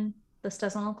Succession. This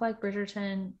doesn't look like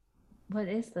Bridgerton. What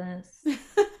is this?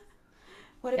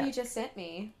 What have Yeah. you just sent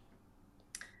me?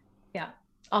 Yeah.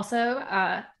 Also,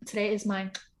 today is my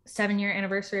 7-year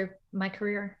anniversary of my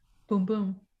career. Boom,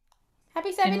 boom. Happy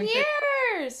And 7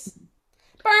 years!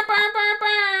 Burr, burr, burr,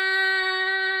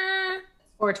 burr.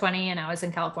 420 and I was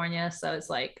in California. So it's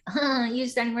like, you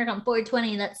starting work on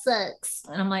 420. That sucks.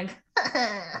 And I'm like,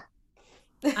 I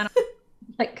don't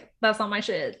like, that's not my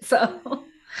shit. So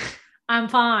I'm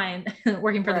fine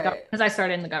working for the government because I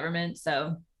started in the government.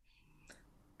 So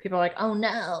people are like, oh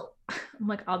no. I'm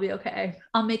like, I'll be okay.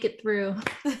 I'll make it through.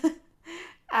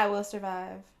 I will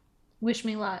survive. Wish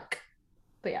me luck.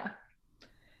 But yeah,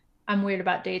 I'm weird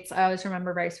about dates. I always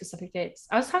remember very specific dates.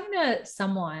 I was talking to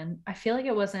someone, I feel like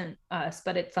it wasn't us,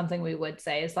 but it's something we would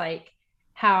say is like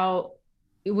how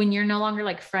when you're no longer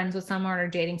like friends with someone or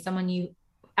dating someone, you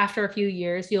after a few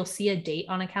years, you'll see a date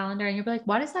on a calendar and you'll be like,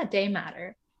 why does that day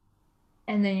matter?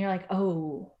 And then you're like,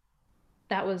 oh,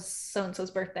 that was so and so's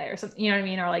birthday or something, you know what I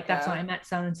mean? Or like that's when I met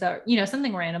so and so,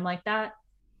 something random like that.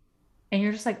 And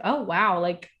you're just like, oh wow,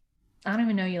 like I don't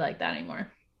even know you like that anymore.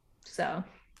 So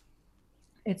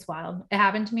it's wild. It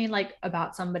happened to me like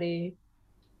about somebody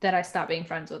that I stopped being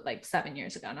friends with like 7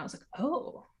 years ago. And I was like,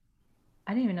 oh,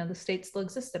 I didn't even know the state still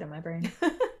existed in my brain.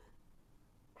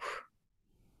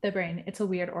 The brain, it's a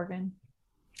weird organ.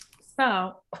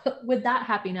 So with that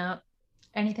happy note,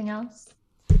 anything else?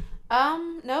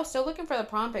 No, still looking for the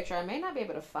prom picture. I may not be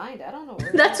able to find it. I don't know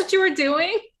where That's what you were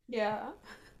doing? Yeah.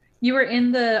 You were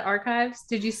in the archives?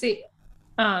 Did you see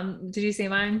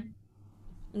mine?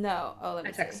 No. Oh, let me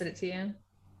I texted it to you.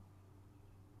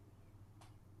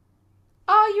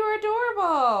 Oh, you're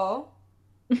adorable.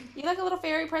 You look a little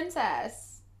fairy princess.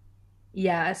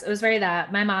 Yes, it was very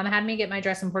that. My mom had me get my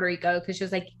dress in Puerto Rico because she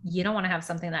was like, you don't want to have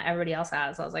something that everybody else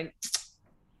has. I was like,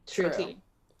 true tea.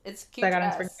 It's So I cute got on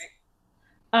dress. spring break.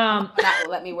 That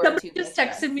will let me wear Somebody too. just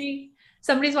texted me.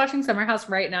 Somebody's watching Summer House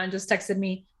right now and just texted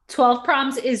me, 12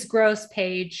 proms is gross,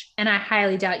 Paige, and I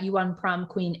highly doubt you won prom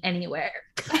queen anywhere.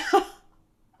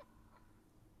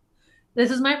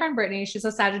 This is my friend Brittany. She's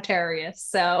a Sagittarius,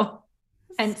 so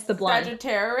hence the blonde.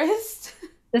 Sagittarius.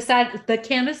 The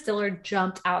Candace Diller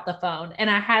jumped out the phone, and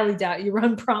I highly doubt you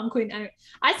run prom queen.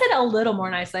 I said a little more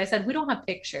nicely. I said we don't have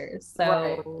pictures, so.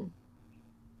 Right.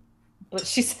 But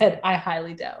she said I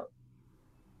highly doubt.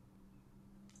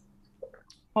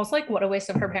 Also, like, what a waste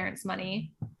of her parents'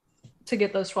 money to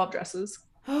get those 12 dresses.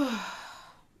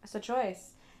 It's a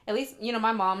choice. At least,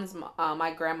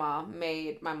 my grandma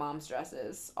made my mom's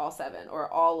dresses, all 7,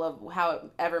 or all of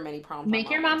however many prom.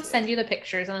 Make your mom send you the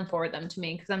pictures and then forward them to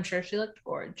me because I'm sure she looked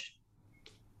gorgeous.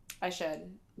 I should.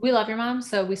 We love your mom,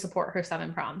 so we support her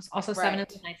 7 proms. Also, 7 is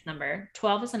Right. a nice number.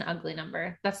 12 is an ugly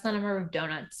number. That's the number of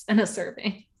donuts in a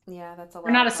serving. Yeah, that's a Or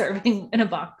lot not of a proms. serving, in a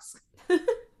box.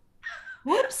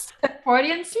 Whoops.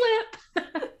 Freudian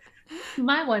slip.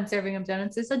 My one serving of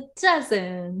donuts is a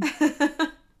dozen.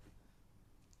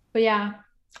 But yeah,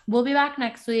 we'll be back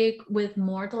next week with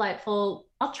more delightful.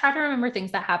 I'll try to remember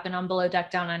things that happen on Below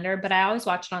Deck Down Under, but I always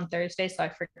watch it on Thursday, so I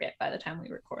forget by the time we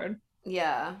record.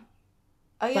 Yeah.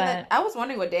 Oh yeah, that But I was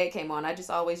wondering what day it came on. I just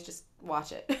always just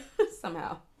watch it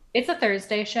somehow. it's a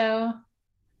Thursday show.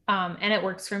 And it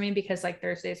works for me because like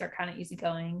Thursdays are kind of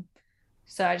easygoing.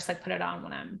 So I just like put it on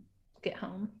when I'm get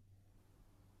home.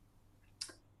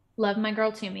 Love my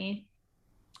girl Toomey.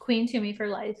 Queen Toomey for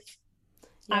life.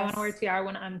 I want to wear Yes, tiara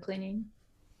when I'm cleaning.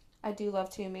 I do love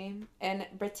Toomey and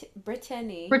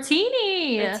Brittany.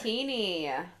 Brittini.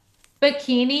 Brittany.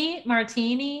 Bikini,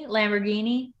 Martini,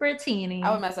 Lamborghini, I would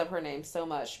Brittini. mess up her name so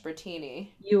much.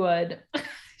 Brittany. You would. She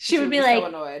She would would be be so like,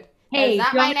 annoyed. That is hey, do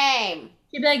not you want my me? name.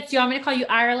 She'd be like, do you want me to call you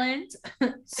Ireland?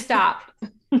 Stop.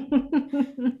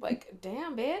 Like,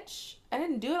 damn, bitch. I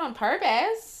didn't do it on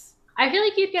purpose. I feel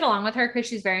like you'd get along with her because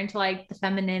she's very into like the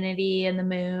femininity and the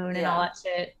moon and all Yeah. that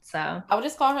shit. So I would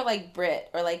just call her like Brit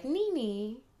or like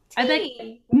Nene. I'd be like,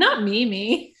 Teeny. not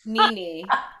Mimi. Nene.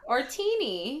 Or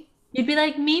Teeny. You'd be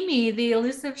like Mimi, the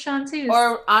elusive chanteuse.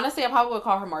 Or honestly, I probably would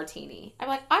call her Martini. I'm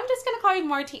like, I'm just gonna call you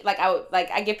Martini. Like I would,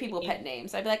 like I give people pet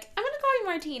names. I'd be like, I'm gonna call you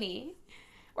Martini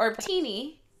or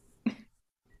Teeny.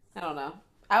 I don't know.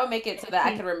 I would make it so that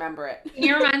I could remember it.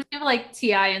 He reminds me of like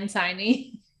Ti and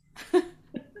Tiny.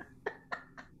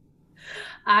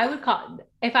 I would call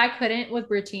if I couldn't with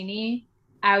Brittini,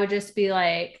 I would just be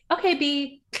like, okay,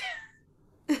 B,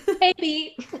 hey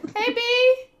B, Hey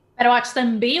B. better watch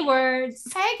them B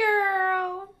words. Hey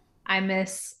girl. I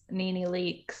miss Nene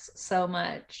Leaks so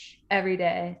much every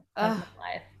day of Ugh. my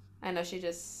life. I know she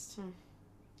just.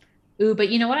 Ooh, but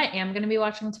you know what I am going to be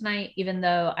watching tonight, even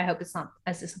though I hope it's not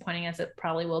as disappointing as it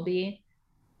probably will be,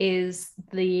 is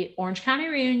the Orange County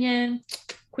reunion.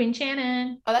 Queen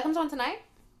Shannon. Oh, that comes on tonight.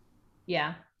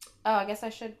 Yeah. Oh, I guess I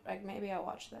should. Like, maybe I'll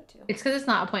watch that too. It's because it's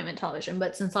not appointment television,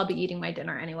 but since I'll be eating my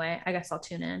dinner anyway, I guess I'll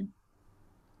tune in.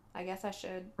 I guess I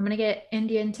should I'm going to get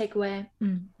Indian takeaway.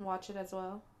 watch it as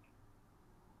well.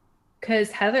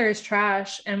 Because Heather is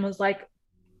trash and was like,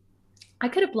 I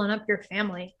could have blown up your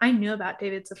family. I knew about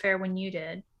David's affair when you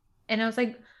did. And I was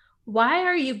like, why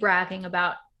are you bragging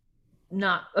about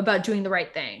not about doing the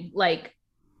right thing? Like,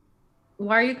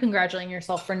 why are you congratulating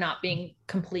yourself for not being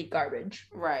complete garbage?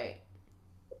 Right.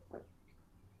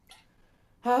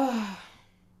 Ooh,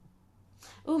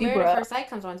 You Married at bro. First Sight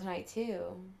comes on tonight too.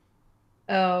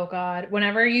 Oh God.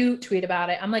 Whenever you tweet about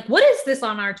it, I'm like, what is this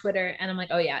on our Twitter? And I'm like,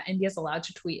 oh yeah, India's allowed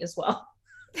to tweet as well.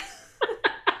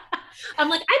 I'm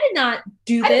like, I did not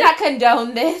do I did this. not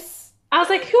condone this. I was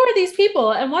like, who are these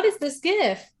people? And what is this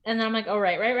gift? And then I'm like, oh,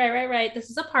 right. This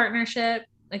is a partnership.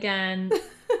 Again,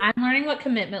 I'm learning what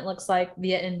commitment looks like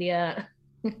via India.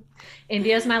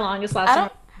 India is my longest I lasting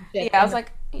don't. relationship Yeah, I in was the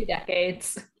like, 2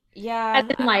 decades. As yeah,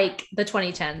 in like the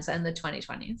 2010s and the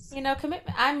 2020s.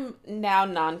 commitment. I'm now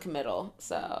non-committal,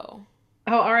 so.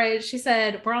 Oh, all right. She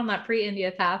said, we're on that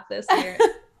pre-India path this year.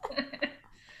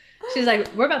 She's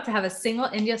like, we're about to have a single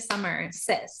India summer,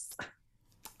 sis.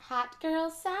 Hot girl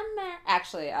summer.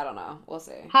 Actually, I don't know. We'll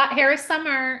see. Hot Harris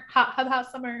summer.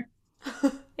 Hot summer.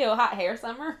 Ew, hot hair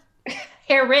summer.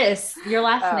 Harris, your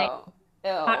last name. Oh,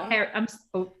 ew. Hot hair.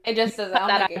 It just doesn't. Cut I don't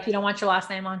that out think if you don't want your last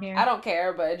name on here. I don't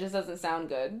care, but it just doesn't sound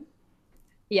good.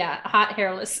 Yeah, hot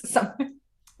hairless summer.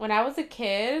 When I was a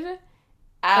kid,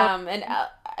 Oh.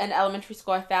 in elementary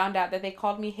school, I found out that they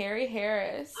called me Harry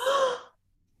Harris.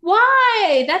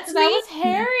 Why? That's Because I me. was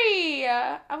hairy.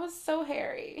 I was so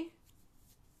hairy.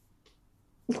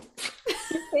 Your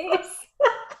face.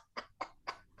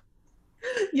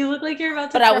 You look like you're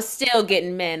about to But I cry. was still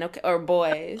getting men, okay, or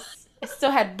boys. I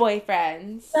still had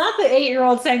boyfriends. Not the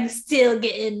 8-year-old saying still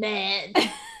getting mad.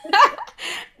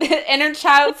 The inner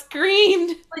child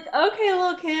screamed. Like, okay,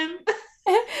 little Kim.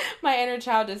 My inner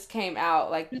child just came out.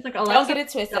 Like, It's like don't Alexa. get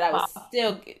it twisted.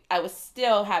 I was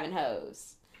still having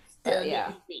hoes. Still But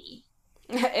yeah. getting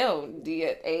Ew,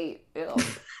 D8. Ew.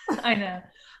 I know.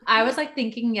 I was like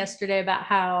thinking yesterday about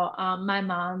how my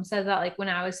mom said that like when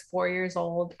I was 4 years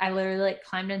old, I literally like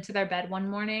climbed into their bed one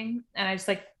morning and I just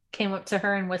like came up to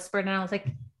her and whispered and I was like,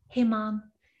 "Hey mom,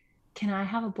 can I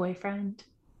have a boyfriend?"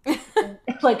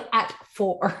 Like at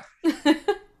 4.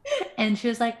 And she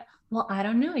was like, "Well, I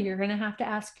don't know. You're gonna have to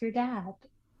ask your dad."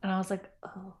 And I was like,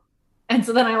 "Oh." And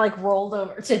so then I like rolled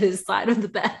over to his side of the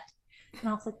bed and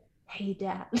I was like, "Hey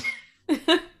dad,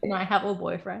 can I have a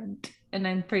boyfriend?" And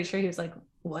I'm pretty sure he was like,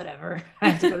 whatever. I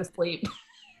have to go to sleep.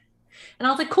 And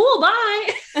I was like, cool, bye.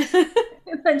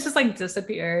 And then just like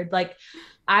disappeared. Like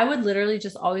I would literally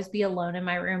just always be alone in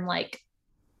my room, like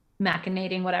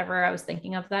machinating whatever I was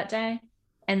thinking of that day.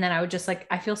 And then I would just like,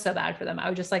 I feel so bad for them. I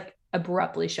would just like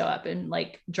abruptly show up and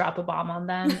like drop a bomb on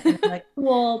them and I'm like,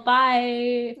 cool,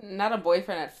 bye. Not a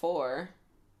boyfriend at 4.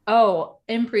 Oh,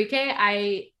 in pre-K,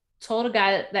 I told a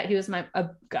guy that he was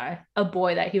a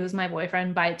boy that he was my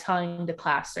boyfriend by telling the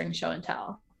class during show and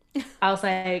tell. I was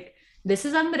like, this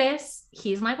is Andres.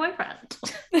 He's my boyfriend.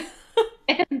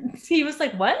 And he was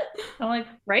like, what? I'm like,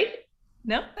 right?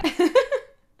 No.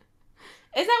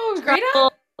 Is that what we agreed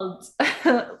on?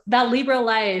 That Libra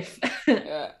life.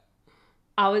 Yeah.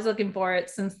 Always looking for it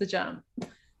since the jump.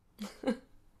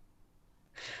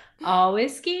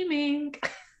 Always scheming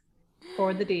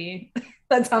for the D.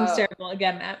 That sounds terrible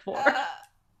again at 4.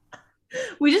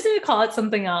 We just need to call it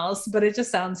something else, but it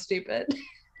just sounds stupid.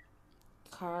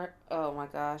 Oh my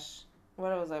gosh.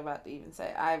 What was I about to even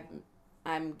say?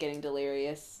 I'm getting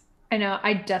delirious. I know.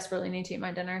 I desperately need to eat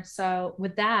my dinner. So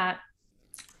with that,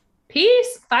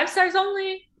 peace. 5 stars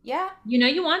only. Yeah. You know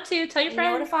you want to. Tell your friends.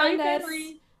 Know where to find tell your us.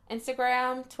 family.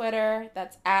 Instagram, Twitter.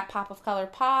 That's at Pop of Color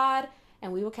Pod.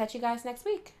 And we will catch you guys next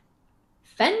week.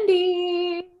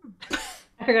 Fendi.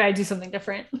 I figured I'd do something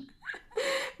different.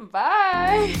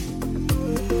 Bye.